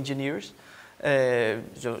for engineers.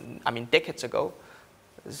 Decades ago,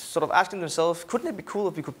 sort of asking themselves, couldn't it be cool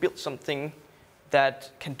if we could build something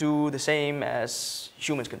that can do the same as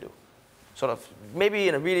humans can do? Sort of maybe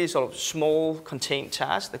in a really sort of small contained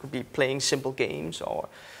task that could be playing simple games or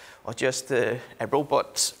just a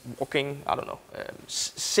robot walking, I don't know,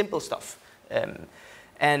 simple stuff.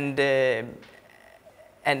 And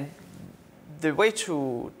the way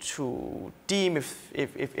to deem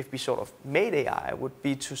if we sort of made AI would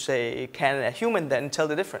be to say, can a human then tell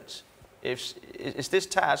the difference? Is this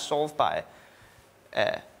task solved by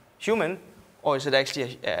a human, or is it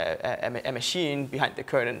actually a machine behind the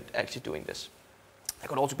curtain actually doing this? It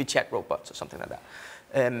could also be chat robots or something like that.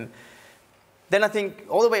 Then I think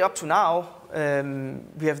all the way up to now,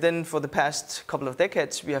 we have then for the past couple of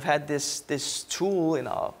decades, we have had this tool in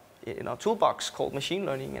our toolbox called machine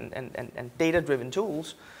learning and data-driven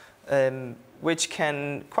tools, which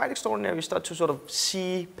can quite extraordinarily start to sort of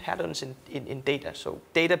see patterns in data. So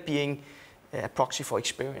data being a proxy for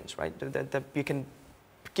experience, right? That we can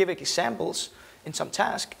give examples in some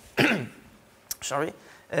task, sorry,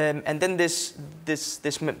 and then this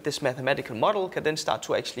mathematical model can then start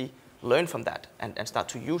to actually learn from that and start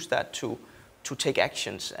to use that to take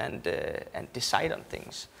actions and decide on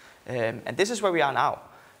things. And this is where we are now.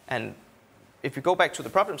 And if we go back to the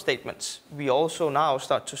problem statements, we also now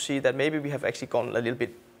start to see that maybe we have actually gone a little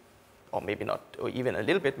bit, or maybe not, or even a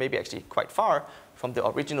little bit, maybe actually quite far from the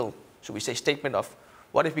original, should we say, statement of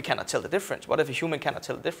what if we cannot tell the difference? What if a human cannot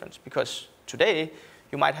tell the difference? Because today,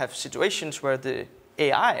 you might have situations where the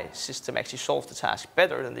AI system actually solves the task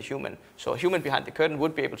better than the human. So a human behind the curtain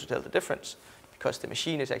would be able to tell the difference because the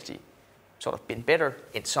machine has actually sort of been better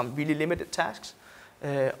in some really limited tasks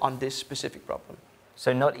on this specific problem.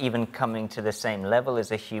 So not even coming to the same level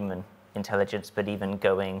as a human intelligence, but even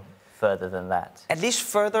going further than that? At least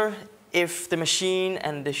further if the machine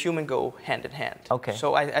and the human go hand in hand. Okay.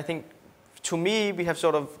 So I think, to me, we have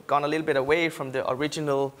sort of gone a little bit away from the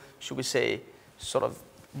original, should we say, sort of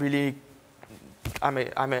really, I'm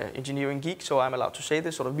an engineering geek, so I'm allowed to say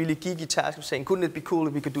this, sort of really geeky task of saying, couldn't it be cool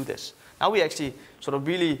if we could do this? Now we actually sort of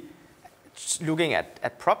really looking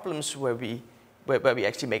at problems where we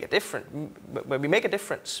actually make a difference, where we make a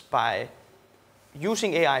difference by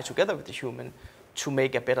using AI together with the human to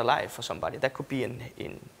make a better life for somebody. That could be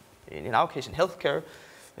in our case in healthcare.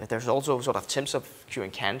 There's also sort of attempts of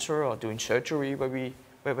curing cancer or doing surgery where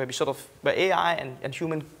AI and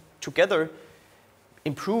human together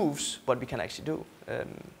improves what we can actually do.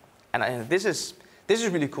 And this is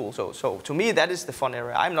really cool. So to me, that is the fun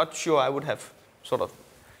area. I'm not sure I would have sort of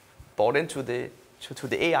bought into the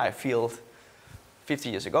AI field 50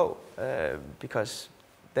 years ago, because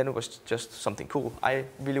then it was just something cool. I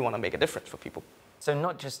really want to make a difference for people. So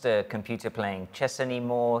not just a computer playing chess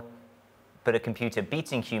anymore, but a computer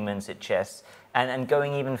beating humans at chess, and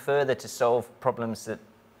going even further to solve problems that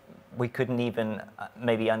we couldn't even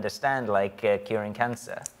maybe understand, like curing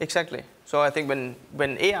cancer. Exactly. So I think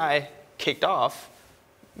when AI kicked off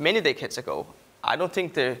many decades ago, I don't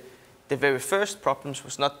think the very first problems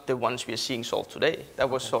was not the ones we are seeing solved today. That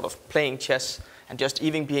was sort of playing chess and just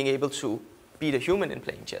even being able to beat a human in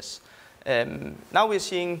playing chess. Now we're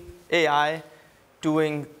seeing AI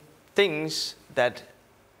doing things that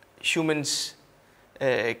humans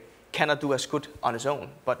cannot do as good on its own.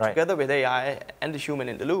 But together with AI and the human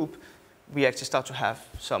in the loop, we actually start to have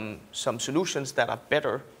some solutions that are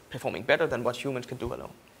better, performing better than what humans can do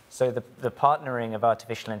alone. So the partnering of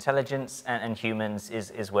artificial intelligence and humans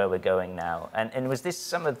is where we're going now. And was this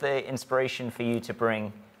some of the inspiration for you to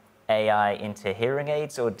bring AI into hearing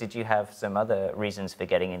aids, or did you have some other reasons for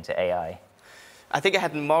getting into AI? I think I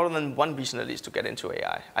had more than one reason at least to get into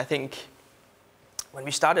AI. I think when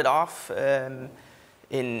we started off in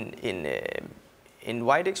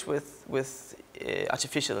WIDEX with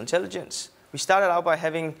artificial intelligence, we started out by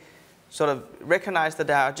having sort of recognized that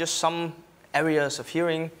there are just some areas of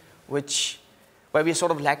hearing where we are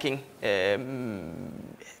sort of lacking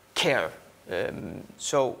care.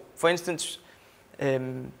 So, for instance,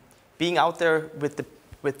 being out there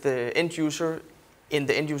with the end user in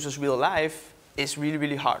the end user's real life is really,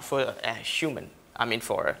 really hard for a human. I mean,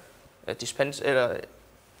 for a dispenser,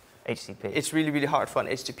 HCP. It's really, really hard for an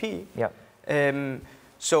HCP. Yeah.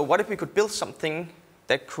 So what if we could build something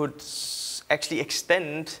that could actually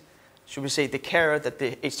extend, should we say, the care that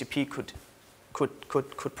the HCP could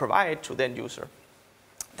provide to the end user?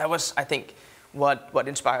 That was, I think, what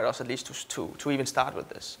inspired us at least to even start with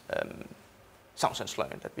this sound sense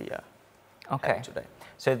learning that we are having today.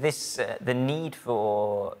 So this the need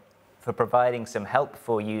for providing some help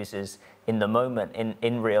for users in the moment,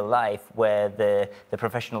 in real life, where the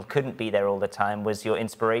professional couldn't be there all the time, was your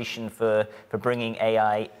inspiration for bringing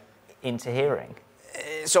AI into hearing?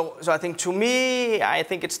 So I think, to me, I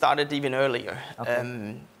think it started even earlier.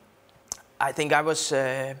 I think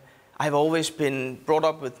I've always been brought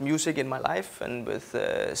up with music in my life and with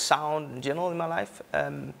sound in general in my life.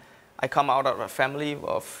 I come out of a family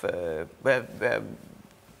of where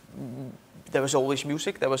there was always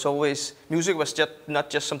music. Music was not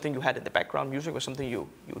just something you had in the background. Music was something you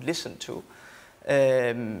listened to.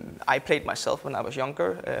 I played myself when I was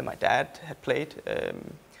younger. My dad had played,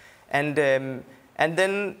 and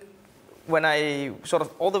then when I sort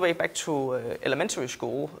of all the way back to elementary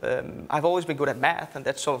school, I've always been good at math, and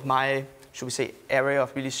that's sort of my, should we say, area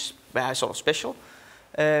of really where I sort of special.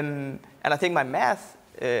 And I think my math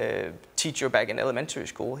teacher back in elementary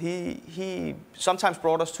school, he sometimes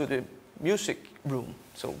brought us to the music room,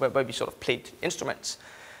 so where we sort of played instruments.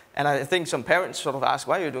 And I think some parents sort of asked,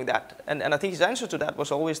 why are you doing that? And I think his answer to that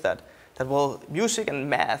was always that well, music and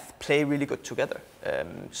math play really good together.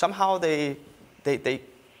 Somehow they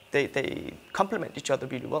complement each other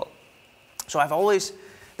really well. So I've always,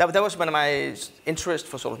 that was when my interest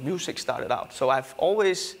for sort of music started out. So I've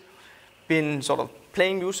always been sort of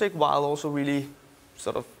playing music while also really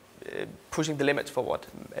sort of pushing the limits for what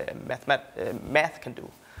math can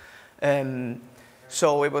do.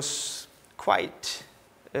 So it was quite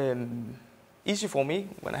easy for me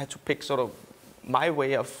when I had to pick sort of my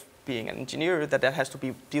way of being an engineer, that has to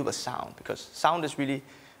deal with sound, because sound is really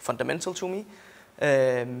fundamental to me.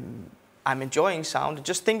 I'm enjoying sound.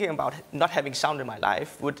 Just thinking about not having sound in my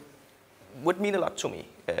life would mean a lot to me.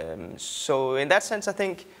 So in that sense, I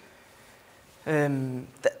think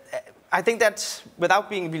that without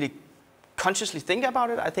being really consciously thinking about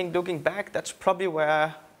it, I think looking back, that's probably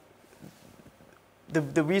where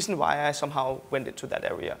the reason why I somehow went into that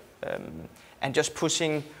area, and just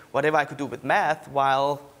pushing whatever I could do with math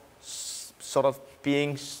while sort of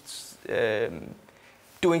being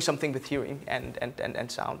doing something with hearing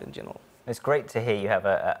and sound in general. It's great to hear you have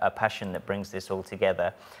a passion that brings this all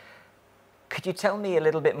together. Could you tell me a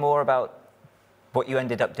little bit more about what you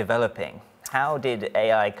ended up developing? How did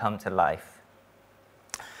AI come to life?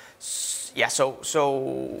 Yeah,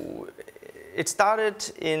 so it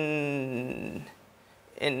started in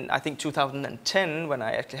I think 2010, when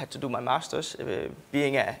I actually had to do my master's,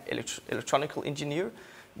 being an electronical engineer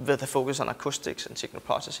with a focus on acoustics and signal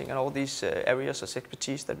processing and all these areas of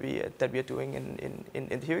expertise that we are doing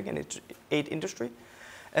in the hearing aid industry.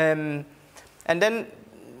 And then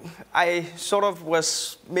I sort of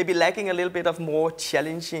was maybe lacking a little bit of more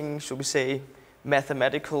challenging, should we say,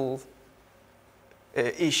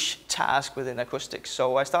 mathematical-ish task within acoustics.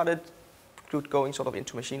 So I started going sort of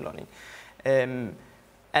into machine learning. And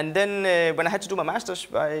then when I had to do my master's,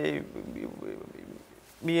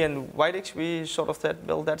 me and WIDEX, we sort of said,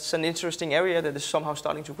 well, that's an interesting area that is somehow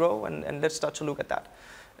starting to grow, and let's start to look at that.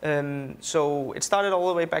 So it started all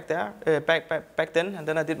the way back there, back then, and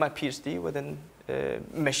then I did my PhD within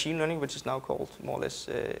machine learning, which is now called more or less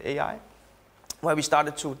AI, where we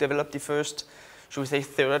started to develop the first, should we say,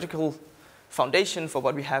 theoretical foundation for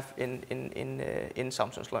what we have in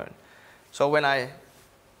Samsung's Learn. So when I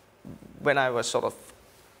was sort of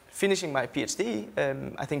finishing my PhD,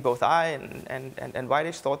 I think both I and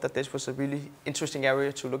WIDEX thought that this was a really interesting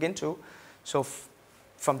area to look into. So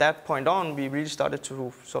from that point on, we really started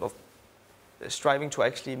to sort of striving to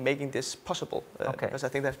actually making this possible. Because I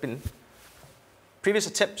think there's been previous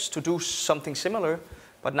attempts to do something similar,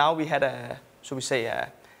 but now we had a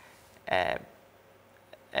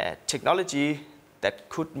technology that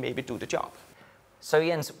could maybe do the job. So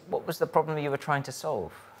Jens, what was the problem you were trying to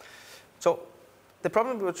solve? So the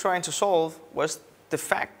problem we were trying to solve was the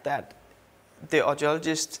fact that the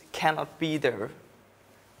audiologist cannot be there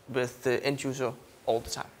with the end user all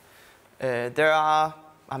the time. The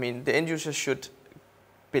end user should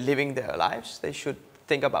be living their lives. They should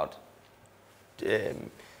think about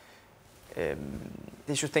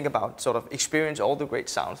sort of experience all the great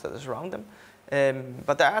sounds that is around them.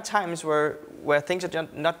 But there are times where things are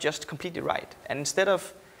not just completely right. And instead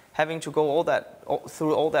of having to go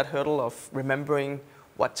through all that hurdle of remembering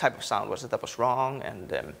what type of sound was it that was wrong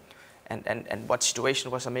and what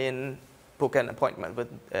situation was I in, book an appointment with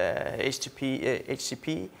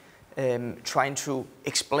HCP, trying to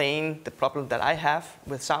explain the problem that I have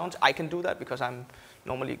with sound. I can do that because I'm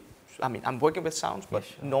working with sounds, but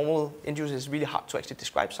normal end users is really hard to actually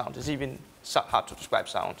describe sound. It's even hard to describe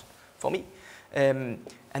sound for me. And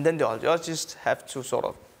then the audiologists have to sort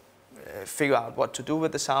of figure out what to do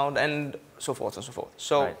with the sound and so forth and so forth.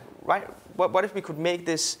 So, what if we could make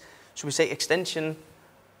this, should we say, extension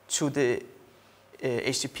to the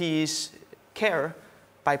HCP's care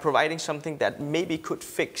by providing something that maybe could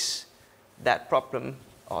fix that problem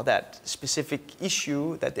or that specific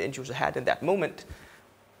issue that the end user had in that moment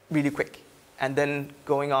really quick, and then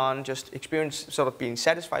going on just experience sort of being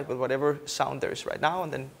satisfied with whatever sound there is right now,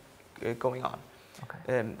 and then going on.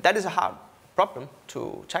 That is a hard problem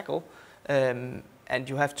to tackle, and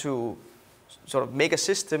you have to sort of make a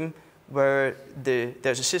system where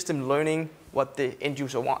there's a system learning what the end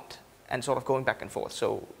user want and sort of going back and forth.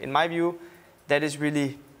 So in my view, that is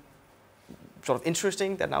really sort of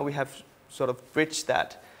interesting that now we have sort of bridged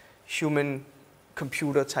that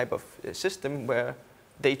human-computer type of system where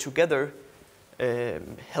they together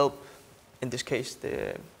help, in this case,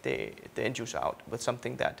 the end user out with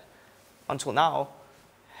something that until now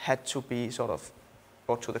had to be sort of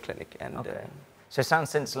brought to the clinic. And so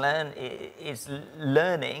SoundSense Learn is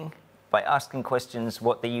learning by asking questions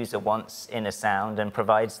what the user wants in a sound and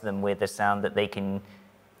provides them with a sound that they can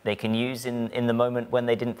use in the moment when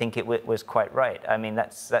they didn't think it was quite right. I mean,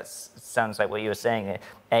 that sounds like what you were saying,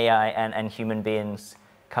 AI and human beings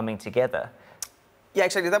coming together. Yeah,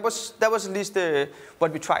 exactly. That was at least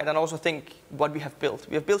what we tried, and also think what we have built.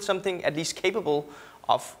 We have built something at least capable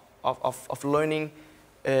of learning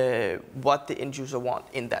what the end user want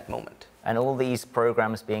in that moment. And all these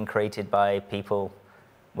programs being created by people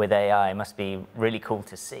with AI must be really cool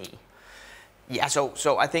to see. Yeah,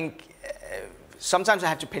 so I think sometimes I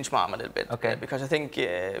have to pinch my arm a little bit. Because I think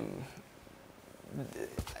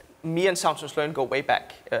me and Samsung's Learn go way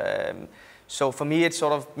back. So for me, it's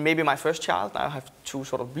sort of maybe my first child. Now I have two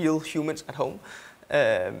sort of real humans at home.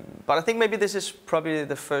 But I think maybe this is probably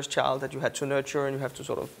the first child that you had to nurture, and you have to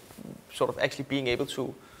sort of actually being able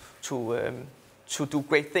to do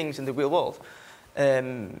great things in the real world.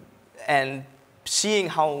 And seeing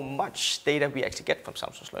how much data we actually get from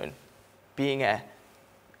Samsung's Learn, being a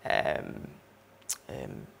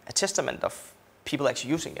testament of people actually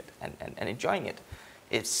using it and enjoying it.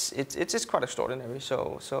 It's just quite extraordinary.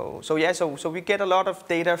 So we get a lot of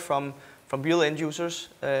data from real end users.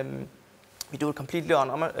 We do it completely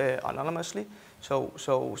anonymously. So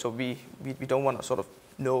we don't want to sort of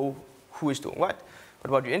know who is doing what.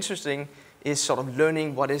 But what is interesting is sort of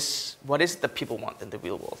learning what is that people want in the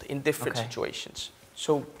real world in different situations.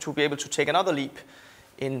 So to be able to take another leap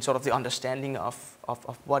in sort of the understanding of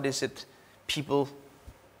what is it people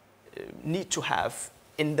need to have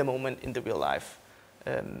in the moment in the real life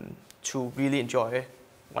to really enjoy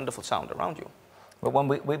wonderful sound around you. Well, when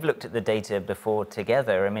we've looked at the data before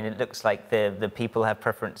together, I mean, it looks like the people have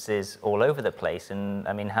preferences all over the place. And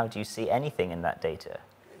I mean, how do you see anything in that data?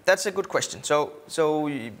 That's a good question. So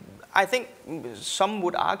I think some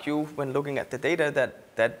would argue when looking at the data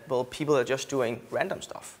that well, people are just doing random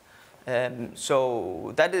stuff.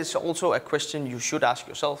 So that is also a question you should ask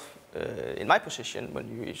yourself in my position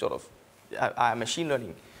when you sort of are a machine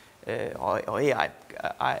learning or AI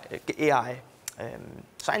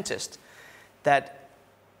scientist. That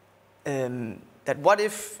what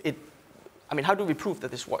if it, I mean, how do we prove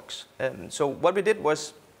that this works? So what we did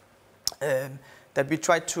was that we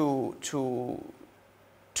tried to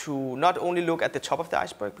not only look at the top of the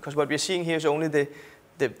iceberg, because what we're seeing here is only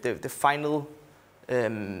the final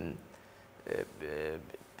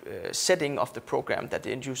setting of the program that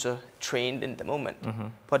the end user trained in the moment. Mm-hmm.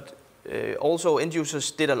 But also end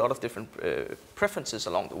users did a lot of different preferences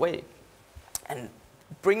along the way. And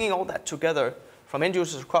bringing all that together from end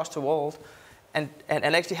users across the world and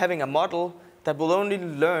actually having a model that will only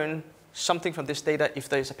learn something from this data if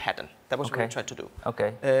there is a pattern. That was what we tried to do.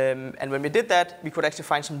 Okay. And when we did that, we could actually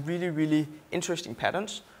find some really, really interesting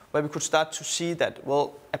patterns where we could start to see that,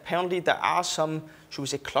 well, apparently there are some, should we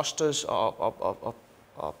say, clusters or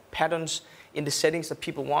patterns in the settings that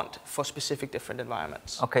people want for specific different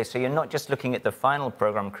environments. Okay, so you're not just looking at the final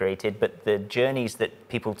program created, but the journeys that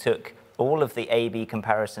people took, all of the A/B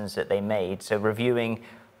comparisons that they made, so reviewing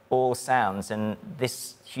all sounds and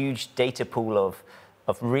this huge data pool of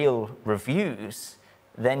real reviews,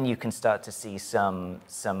 then you can start to see some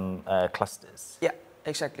clusters. Yeah,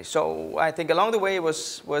 exactly. So I think along the way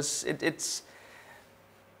it's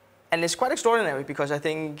quite extraordinary because I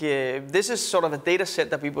think this is sort of a data set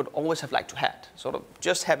that we would always have liked to have, sort of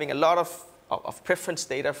just having a lot of preference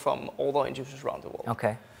data from all the end users around the world.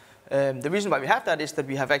 Okay. The reason why we have that is that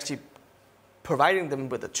we have actually providing them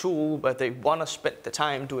with a tool where they want to spend the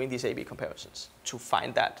time doing these A/B comparisons to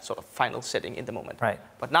find that sort of final setting in the moment. Right.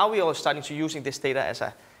 But now we are starting to using this data as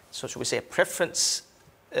a, so should we say, a preference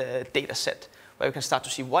data set where we can start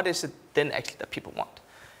to see what is it then actually that people want.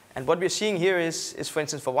 And what we're seeing here is for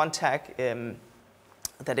instance, for one tag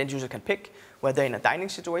that end user can pick where they're in a dining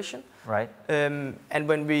situation. Right. And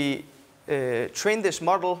when we train this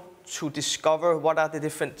model to discover what are the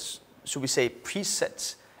different, should we say,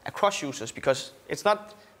 presets across users, because it's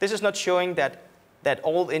not, this is not showing that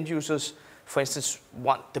all end users, for instance,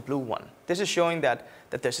 want the blue one. This is showing that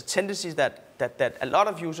there's a tendency that a lot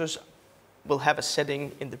of users will have a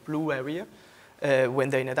setting in the blue area when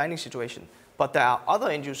they're in a dining situation. But there are other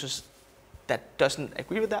end users that doesn't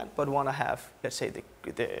agree with that, but want to have, let's say,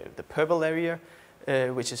 the purple area,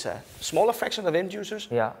 which is a smaller fraction of end users,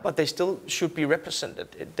 but they still should be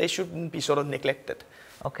represented. They shouldn't be sort of neglected.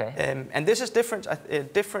 Okay. And this is different,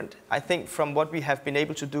 I think, from what we have been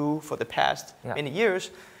able to do for the past many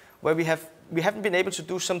years, where we haven't been able to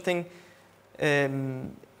do something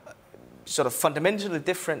sort of fundamentally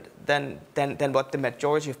different than what the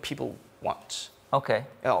majority of people want. Okay.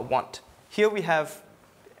 Want. Here we have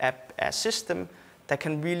a system that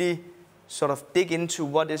can really sort of dig into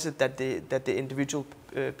what is it that the individual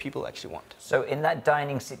people actually want. So in that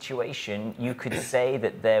dining situation, you could say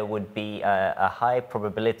that there would be a high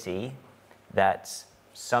probability that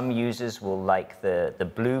some users will like the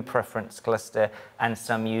blue preference cluster and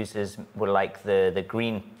some users will like the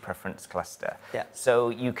green preference cluster. Yeah. So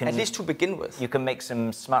you can, at least to begin with, you can make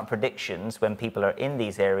some smart predictions when people are in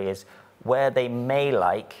these areas where they may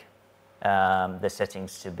like the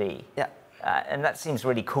settings to be. Yeah. And that seems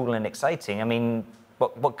really cool and exciting. I mean,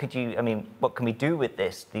 what can we do with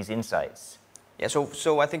these insights? Yeah,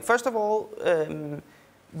 so I think first of all,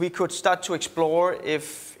 we could start to explore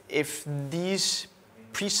if these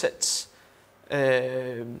presets,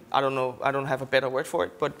 I don't know, I don't have a better word for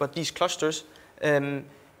it, but these clusters,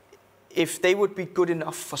 if they would be good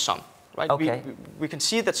enough for some, right? Okay. We can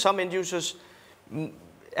see that some end users,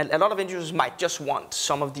 a lot of end users might just want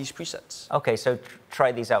some of these presets. Okay, so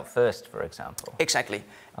try these out first, for example. Exactly.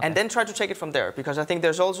 Okay. And then try to take it from there, because I think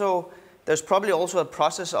there's probably also a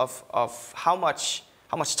process of how much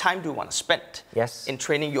time do you want to spend in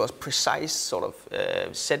training your precise sort of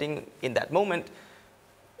setting in that moment,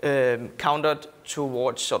 countered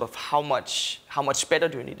towards sort of how much better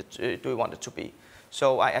do you want it to be.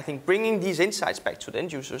 So I think bringing these insights back to the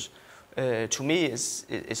end users, to me, is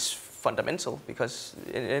fundamental, because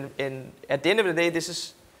at the end of the day,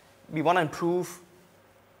 we want to improve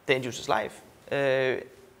the end user's life,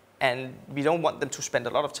 and we don't want them to spend a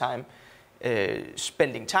lot of time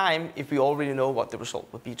spending time if we already know what the result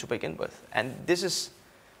would be to begin with. And this is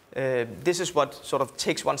what sort of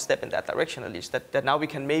takes one step in that direction, at least, that now we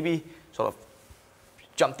can maybe sort of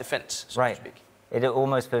jump the fence, so to speak. It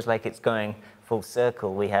almost feels like it's going full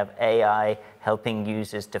circle. We have AI helping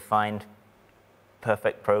users to find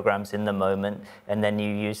perfect programs in the moment, and then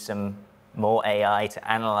you use some more AI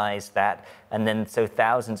to analyze that, and then so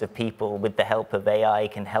thousands of people with the help of AI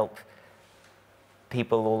can help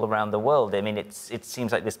people all around the world. I mean, it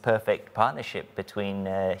seems like this perfect partnership between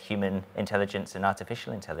human intelligence and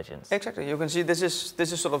artificial intelligence. Exactly. You can see this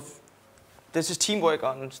is teamwork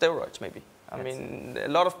on steroids, maybe. I mean, a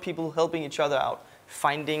lot of people helping each other out,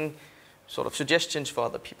 finding sort of suggestions for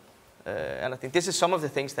other people. And I think this is some of the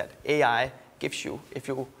things that AI gives you if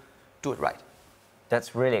you do it right.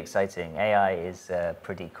 That's really exciting. AI is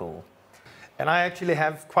pretty cool. And I actually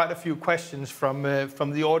have quite a few questions from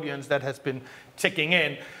the audience that has been ticking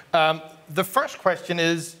in. The first question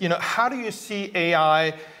is, how do you see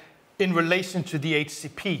AI in relation to the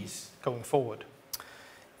HCPs going forward?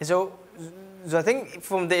 So I think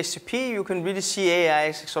from the HCP, you can really see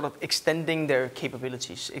AI sort of extending their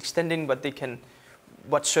capabilities, extending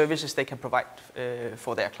what services they can provide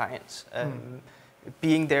for their clients,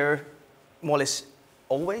 being there more or less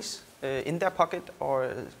always in their pocket,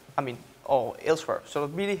 or elsewhere. So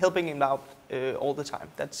really helping him out all the time.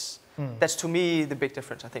 That's to me the big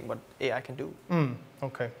difference, I think, what AI can do.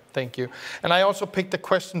 Okay, thank you. And I also picked a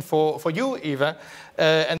question for you, Eva.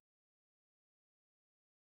 And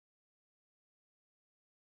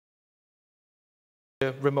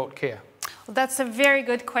remote care. Well, that's a very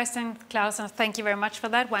good question, Klaus, and thank you very much for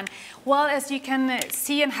that one. Well, as you can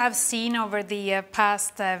see and have seen over the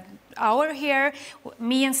past hour here,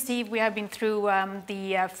 me and Steve, we have been through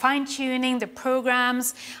the fine-tuning, the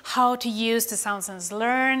programs, how to use the SoundSense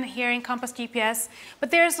Learn here in Compass GPS, but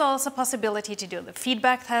there's also possibility to do the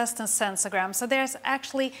feedback test and sensogram, so there's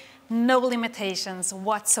actually no limitations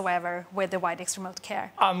whatsoever with the WIDEX Remote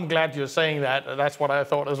Care. I'm glad you're saying that. That's what I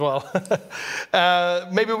thought as well.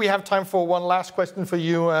 Maybe we have time for one last question for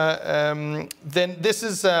you. Then this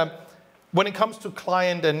is, when it comes to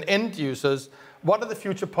client and end users, what are the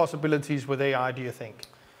future possibilities with AI, do you think?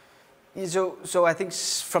 So I think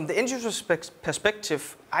from the end user's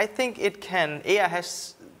perspective, I think AI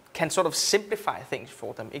can sort of simplify things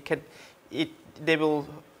for them. They will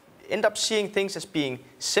end up seeing things as being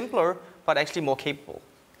simpler, but actually more capable.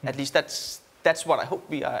 At least that's what I hope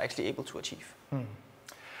we are actually able to achieve.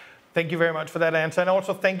 Thank you very much for that answer. And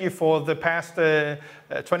also thank you for the past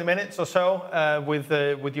 20 minutes or so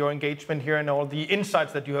with your engagement here and all the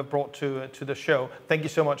insights that you have brought to the show. Thank you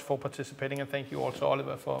so much for participating, and thank you also,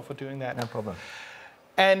 Oliver, for doing that. No problem.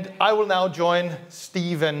 And I will now join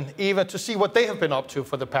Steve and Eva to see what they have been up to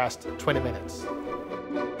for the past 20 minutes.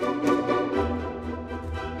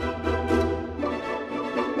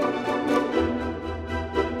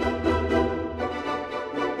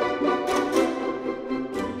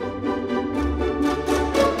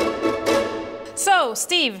 So,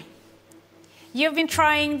 Steve, you've been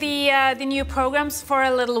trying the new programs for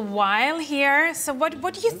a little while here. So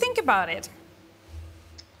what do you think about it?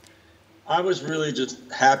 I was really just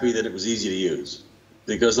happy that it was easy to use,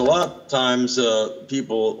 because a lot of times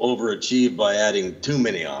people overachieve by adding too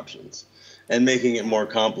many options and making it more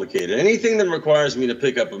complicated. Anything that requires me to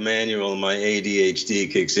pick up a manual and my ADHD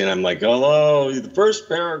kicks in, I'm like, hello, the first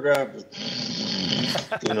paragraph.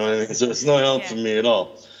 You know what I mean? So it's no help for me at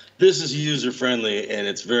all. This is user-friendly, and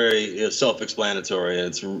it's very self-explanatory.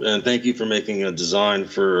 And thank you for making a design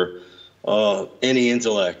for any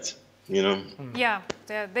intellect, Yeah,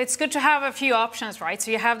 it's good to have a few options, right?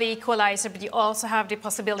 So you have the equalizer, but you also have the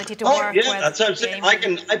possibility to work with. That's what I'm saying.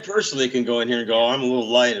 I personally can go in here and go, I'm a little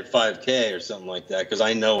light at 5K or something like that, because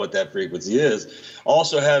I know what that frequency is.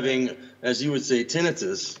 Also having, as you would say,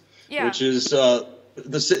 tinnitus, which is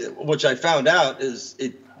which I found out is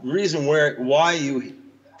the reason why you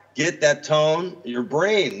get that tone, your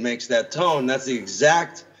brain makes that tone. That's the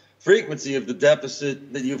exact frequency of the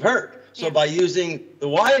deficit that you've heard. So by using the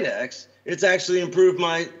WIDEX, it's actually improved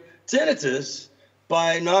my tinnitus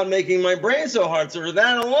by not making my brain so hard. So for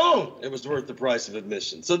that alone, it was worth the price of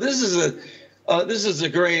admission. So this is a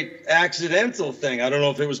great accidental thing. I don't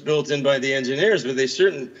know if it was built in by the engineers, but they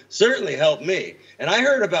certainly helped me. And I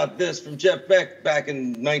heard about this from Jeff Beck back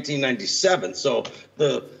in 1997. So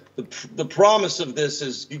the promise of this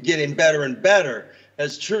is getting better and better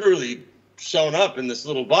has truly shown up in this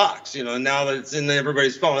little box, and now that it's in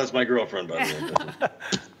everybody's phone. That's my girlfriend, by the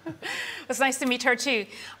way. It's nice to meet her too.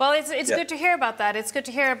 Well, it's good to hear about that. It's good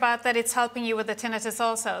to hear about that it's helping you with the tinnitus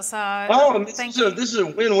also. So this is a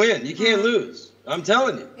win-win. You can't lose. I'm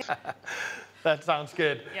telling you. That sounds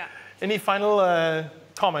good. Yeah. Any final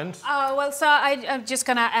comments? Well, so I'm just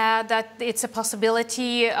going to add that it's a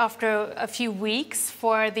possibility after a few weeks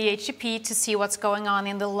for the HTTP to see what's going on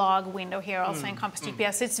in the log window here, also in Compass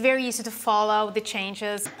GPS. It's very easy to follow the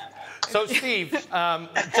changes. So, Steve,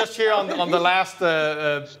 just here on the last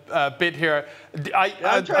bit here,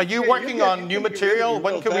 are you working on new material?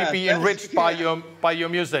 When can we be enriched by your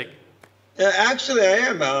music? Actually, I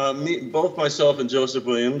am. Both myself and Joseph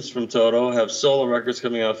Williams from Toto have solo records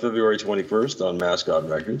coming out February 21st on Mascot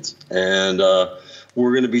Records. And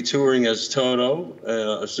we're going to be touring as Toto,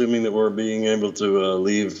 assuming that we're being able to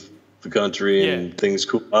leave the country and things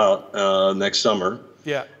cool out next summer.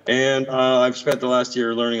 Yeah. And I've spent the last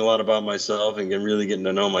year learning a lot about myself and really getting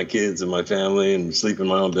to know my kids and my family and sleep in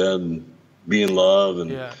my own bed and be in love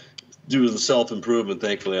and do the self-improvement.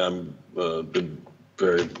 Thankfully, I'm been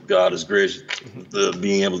God is gracious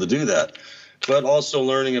being able to do that, but also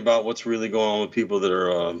learning about what's really going on with people that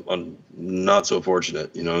are not so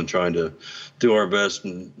fortunate, you know, and trying to do our best.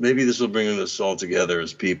 And maybe this will bring us all together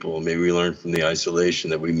as people. Maybe we learn from the isolation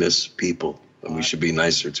that we miss people and we should be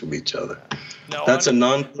nicer to each other. No, that's a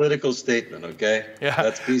non-political statement, okay? Yeah.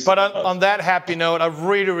 That's peace. But on that happy note, I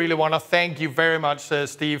really want to thank you very much,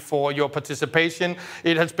 Steve, for your participation.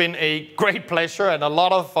 It has been a great pleasure and a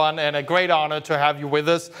lot of fun and a great honor to have you with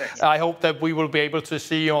us. Thanks. I hope that we will be able to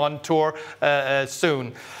see you on tour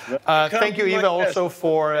soon. Thank you, Eva, also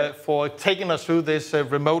for taking us through this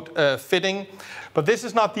remote fitting. But this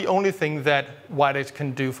is not the only thing that WIDEX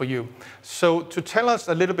can do for you. So to tell us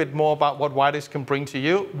a little bit more about what WIDEX can bring to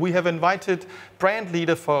you, we have invited brand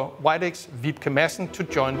leader for WIDEX, Vibke Madsen, to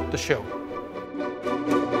join the show.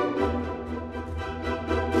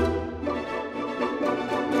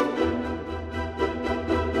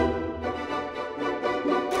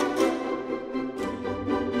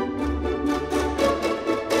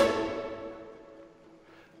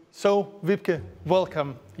 So, Vibke,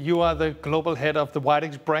 welcome. You are the global head of the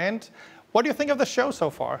WIDEX brand. What do you think of the show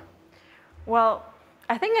so far? Well,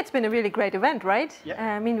 I think it's been a really great event, right?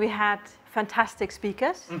 Yeah. I mean, we had fantastic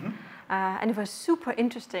speakers, and it was super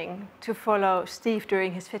interesting to follow Steve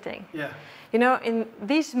during his fitting. Yeah. You know, in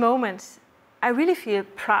these moments, I really feel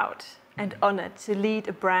proud and honored to lead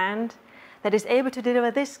a brand that is able to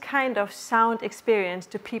deliver this kind of sound experience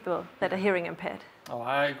to people that are hearing impaired. Oh,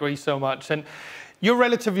 I agree so much. And you're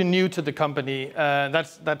relatively new to the company,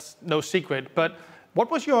 that's no secret, but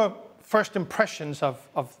what was your first impressions of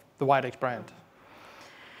the WIDEX brand?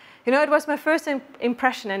 You know, it was my first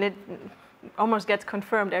impression, and it almost gets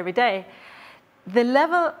confirmed every day. The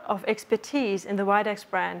level of expertise in the WIDEX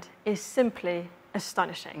brand is simply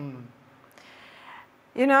astonishing.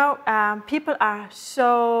 You know, people are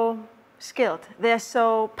so skilled, they're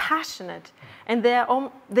so passionate, and they're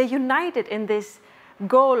united in this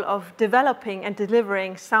goal of developing and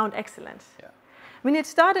delivering sound excellence. Yeah. I mean, it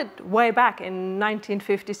started way back in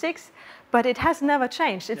 1956, but it has never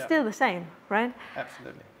changed. It's still the same, right?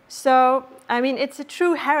 Absolutely. So, I mean, it's a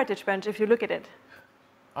true heritage brand if you look at it.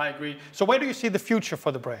 I agree. So where do you see the future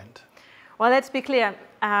for the brand? Well, let's be clear.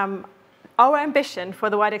 Our ambition for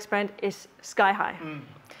the WIDEX brand is sky high.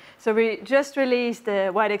 So we just released the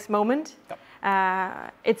WIDEX Moment. Yep.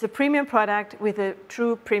 It's a premium product with a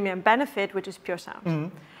true premium benefit, which is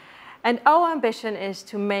PureSound. And our ambition is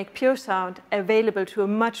to make PureSound available to a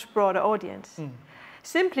much broader audience,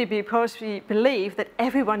 simply because we believe that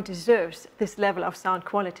everyone deserves this level of sound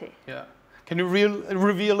quality. Yeah. Can you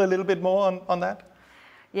reveal a little bit more on that?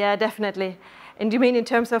 Yeah, definitely. And you mean in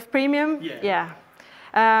terms of premium? Yeah.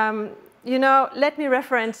 You know, let me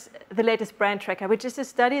reference the latest brand tracker, which is a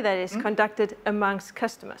study that is conducted amongst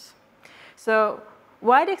customers. So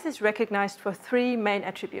WIDEX is recognized for three main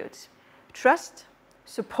attributes: trust,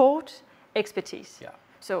 support, expertise. Yeah.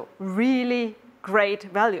 So really great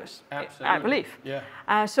values, I believe.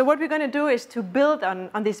 Yeah. So what we're going to do is to build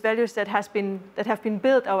on these values that have been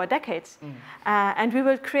built over decades, and we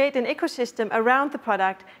will create an ecosystem around the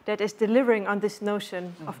product that is delivering on this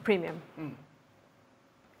notion of premium.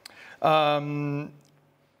 I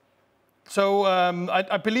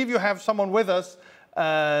believe you have someone with us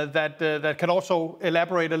that can also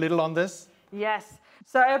elaborate a little on this. Yes.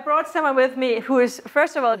 So I brought someone with me who is,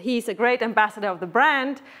 first of all, he's a great ambassador of the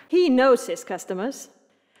brand. He knows his customers,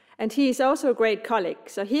 and he is also a great colleague.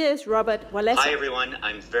 So here is Robert Wallace. Hi, everyone.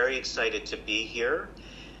 I'm very excited to be here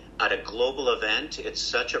at a global event. It's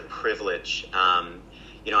such a privilege.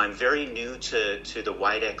 You know, I'm very new to the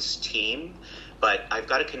WIDEX team, but I've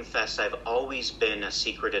got to confess I've always been a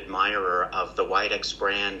secret admirer of the WIDEX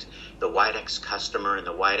brand, the WIDEX customer, and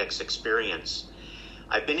the WIDEX experience.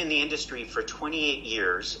 I've been in the industry for 28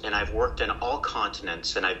 years, and I've worked on all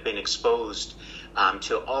continents, and I've been exposed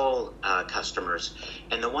to all customers.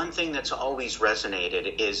 And the one thing that's always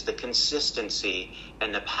resonated is the consistency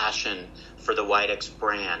and the passion for the WIDEX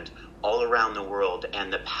brand all around the world,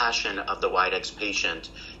 and the passion of the WIDEX patient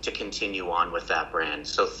to continue on with that brand.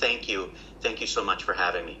 So thank you so much for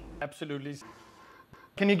having me. Absolutely.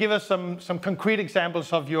 Can you give us some concrete examples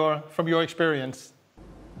from your experience?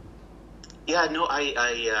 Yeah, no,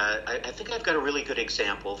 I think I've got a really good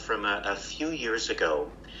example from a few years ago.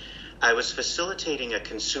 I was facilitating a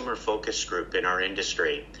consumer focus group in our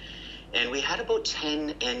industry, and we had about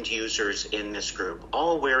 10 end users in this group,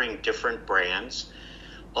 all wearing different brands,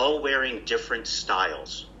 all wearing different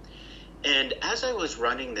styles. And as I was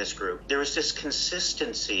running this group, there was this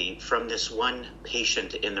consistency from this one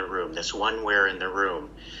patient in the room, this one wearer in the room,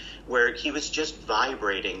 where he was just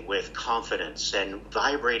vibrating with confidence and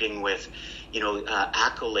vibrating with,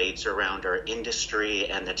 accolades around our industry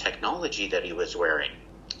and the technology that he was wearing.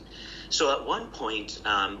 So at one point,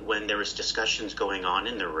 when there was discussions going on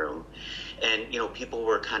in the room, and people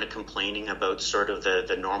were kind of complaining about sort of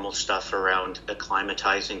the normal stuff around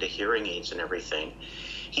acclimatizing to hearing aids and everything,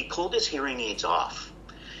 he pulled his hearing aids off,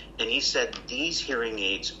 and he said, "These hearing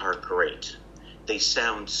aids are great. They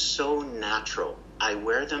sound so natural. I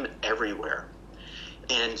wear them everywhere.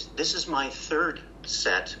 And this is my third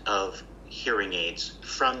set of hearing aids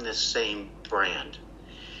from this same brand.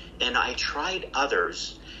 And I tried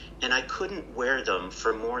others, and I couldn't wear them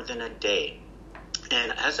for more than a day.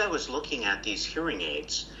 And as I was looking at these hearing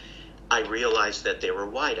aids, I realized that they were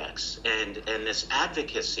WIDEX. And this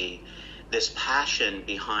advocacy, this passion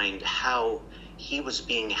behind how he was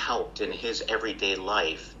being helped in his everyday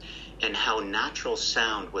life, and how natural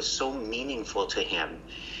sound was so meaningful to him,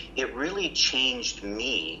 it really changed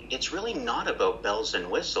me. It's really not about bells and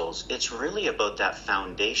whistles. It's really about that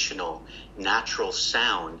foundational natural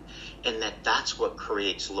sound, and that's what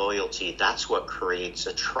creates loyalty. That's what creates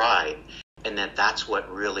a tribe, and that's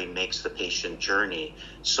what really makes the patient journey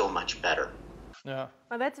so much better. Yeah.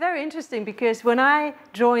 Well, that's very interesting, because when I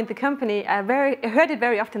joined the company, I heard it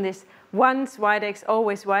very often, this once WIDEX,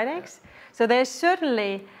 always WIDEX. So there's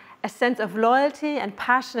certainly a sense of loyalty and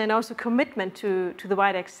passion, and also commitment to the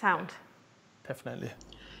WIDEX sound. Definitely.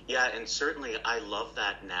 Yeah, and certainly I love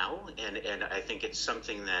that now, and I think it's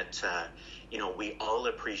something that we all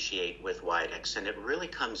appreciate with WIDEX, and it really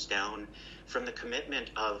comes down from the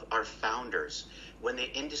commitment of our founders. When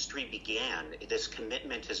the industry began, this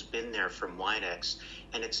commitment has been there from WIDEX,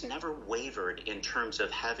 and it's never wavered in terms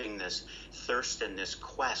of having this thirst and this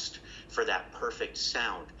quest for that perfect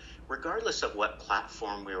sound. Regardless of what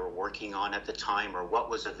platform we were working on at the time or what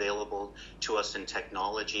was available to us in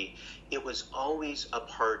technology, it was always a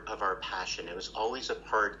part of our passion. It was always a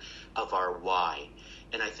part of our why.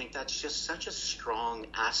 And I think that's just such a strong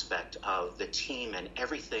aspect of the team and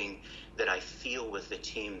everything that I feel with the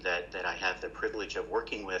team that I have the privilege of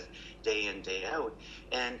working with day in, day out,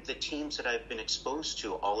 and the teams that I've been exposed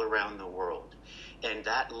to all around the world. And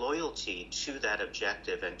that loyalty to that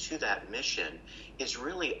objective and to that mission is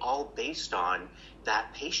really all based on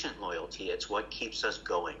that patient loyalty. It's what keeps us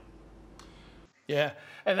going. Yeah,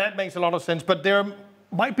 and that makes a lot of sense. But there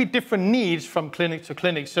might be different needs from clinic to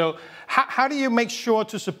clinic. So how do you make sure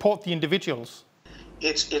to support the individuals?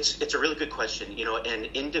 It's a really good question. An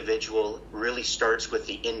individual really starts with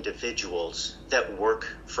the individuals that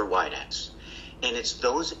work for WIDEX. And it's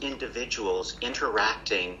those individuals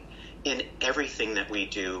interacting in everything that we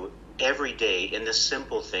do every day, in the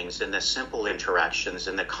simple things, in the simple interactions,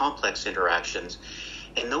 in the complex interactions,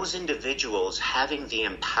 and those individuals having the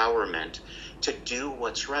empowerment to do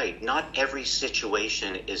what's right. Not every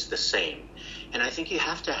situation is the same. And I think you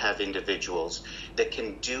have to have individuals that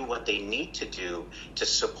can do what they need to do to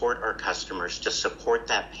support our customers, to support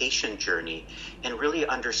that patient journey, and really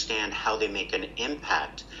understand how they make an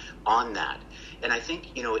impact on that. And I think,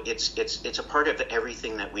 it's a part of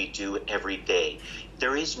everything that we do every day.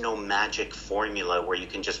 There is no magic formula where you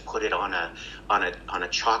can just put it on a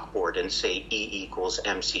chalkboard and say E equals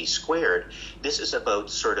MC squared. This is about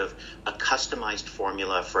sort of a customized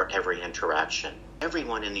formula for every interaction.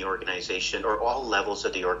 Everyone in the organization, or all levels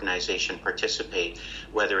of the organization, participate,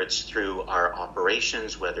 whether it's through our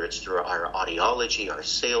operations, whether it's through our audiology, our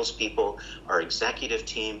salespeople, our executive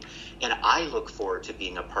team. And I look forward to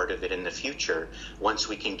being a part of it in the future once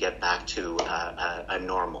we can get back to a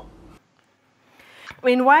normal. I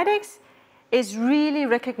mean, WIDEX is really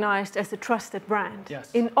recognized as a trusted brand.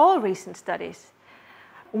 Yes. In all recent studies.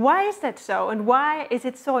 Why is that so, and why is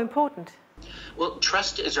it so important? Well,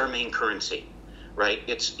 trust is our main currency, right?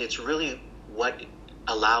 It's really what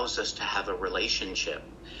allows us to have a relationship,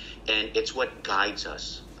 and it's what guides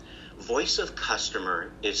us. Voice of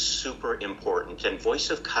customer is super important, and voice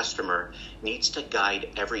of customer needs to guide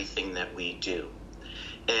everything that we do.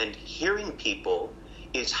 And hearing people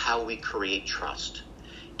is how we create trust.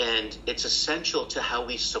 And it's essential to how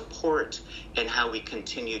we support and how we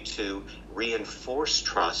continue to reinforce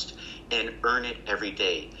trust and earn it every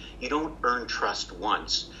day. You don't earn trust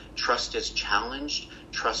once. Trust is challenged.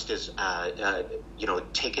 Trust is,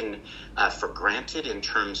 taken for granted in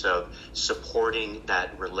terms of supporting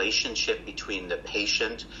that relationship between the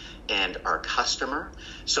patient and our customer.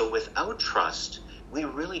 So without trust, we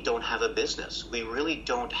really don't have a business. We really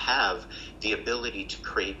don't have the ability to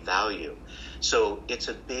create value. So it's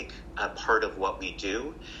a big part of what we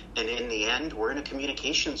do. And in the end, we're in a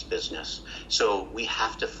communications business. So we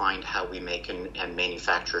have to find how we make and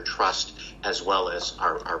manufacture trust as well as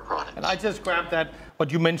our products. And I just grabbed that,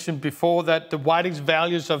 what you mentioned before, that the WIDEX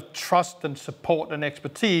values of trust and support and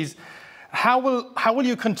expertise. How will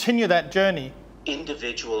you continue that journey?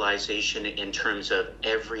 Individualization in terms of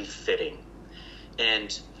every fitting.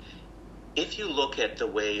 And if you look at the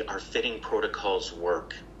way our fitting protocols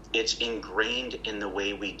work, it's ingrained in the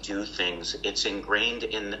way we do things. It's ingrained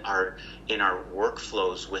in our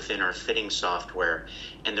workflows within our fitting software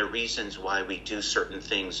and the reasons why we do certain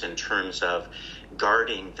things in terms of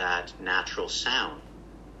guarding that natural sound.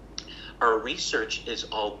 Our research is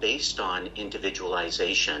all based on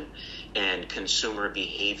individualization and consumer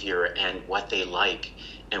behavior and what they like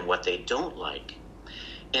and what they don't like.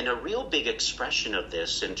 And a real big expression of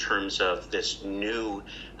this in terms of this new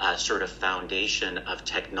sort of foundation of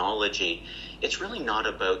technology, it's really not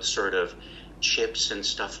about sort of chips and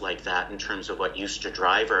stuff like that in terms of what used to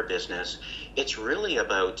drive our business. It's really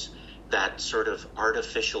about that sort of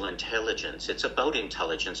artificial intelligence. It's about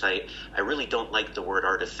intelligence. I really don't like the word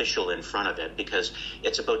artificial in front of it because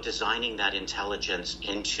it's about designing that intelligence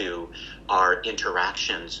into our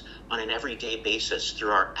interactions on an everyday basis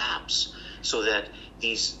through our apps, so that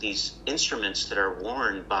these instruments that are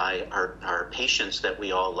worn by our patients that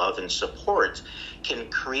we all love and support can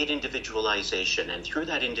create individualization. And through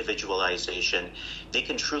that individualization, they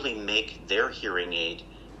can truly make their hearing aid,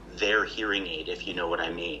 if you know what I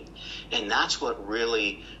mean. And that's what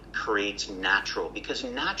really creates natural, because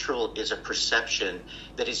natural is a perception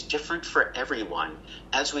that is different for everyone.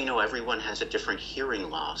 As we know, everyone has a different hearing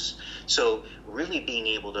loss. So really being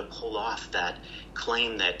able to pull off that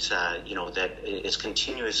claim that that is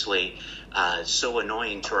continuously so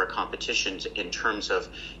annoying to our competitions in terms of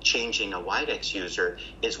changing a WIDEX user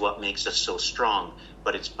is what makes us so strong.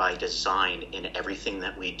 But it's by design in everything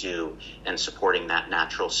that we do and supporting that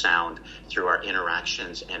natural sound through our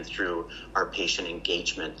interactions and through our patient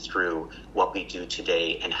engagement through what we do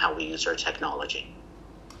today and how we use our technology.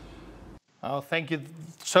 Oh, thank you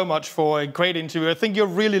so much for a great interview. I think you're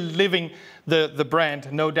really living the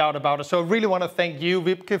brand, no doubt about it. So I really want to thank you,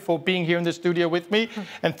 Vibke, for being here in the studio with me.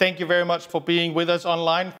 And thank you very much for being with us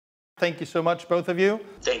online. Thank you so much, both of you.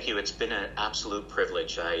 Thank you. It's been an absolute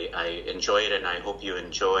privilege. I enjoy it, and I hope you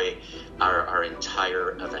enjoy our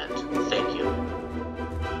entire event. Thank you.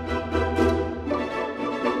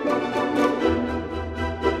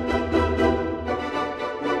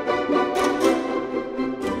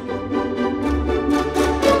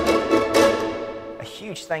 A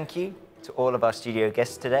huge thank you to all of our studio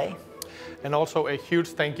guests today. And also a huge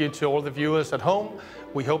thank you to all the viewers at home.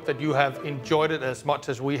 We hope that you have enjoyed it as much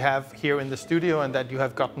as we have here in the studio and that you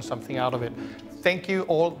have gotten something out of it. Thank you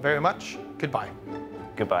all very much. Goodbye.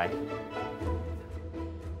 Goodbye.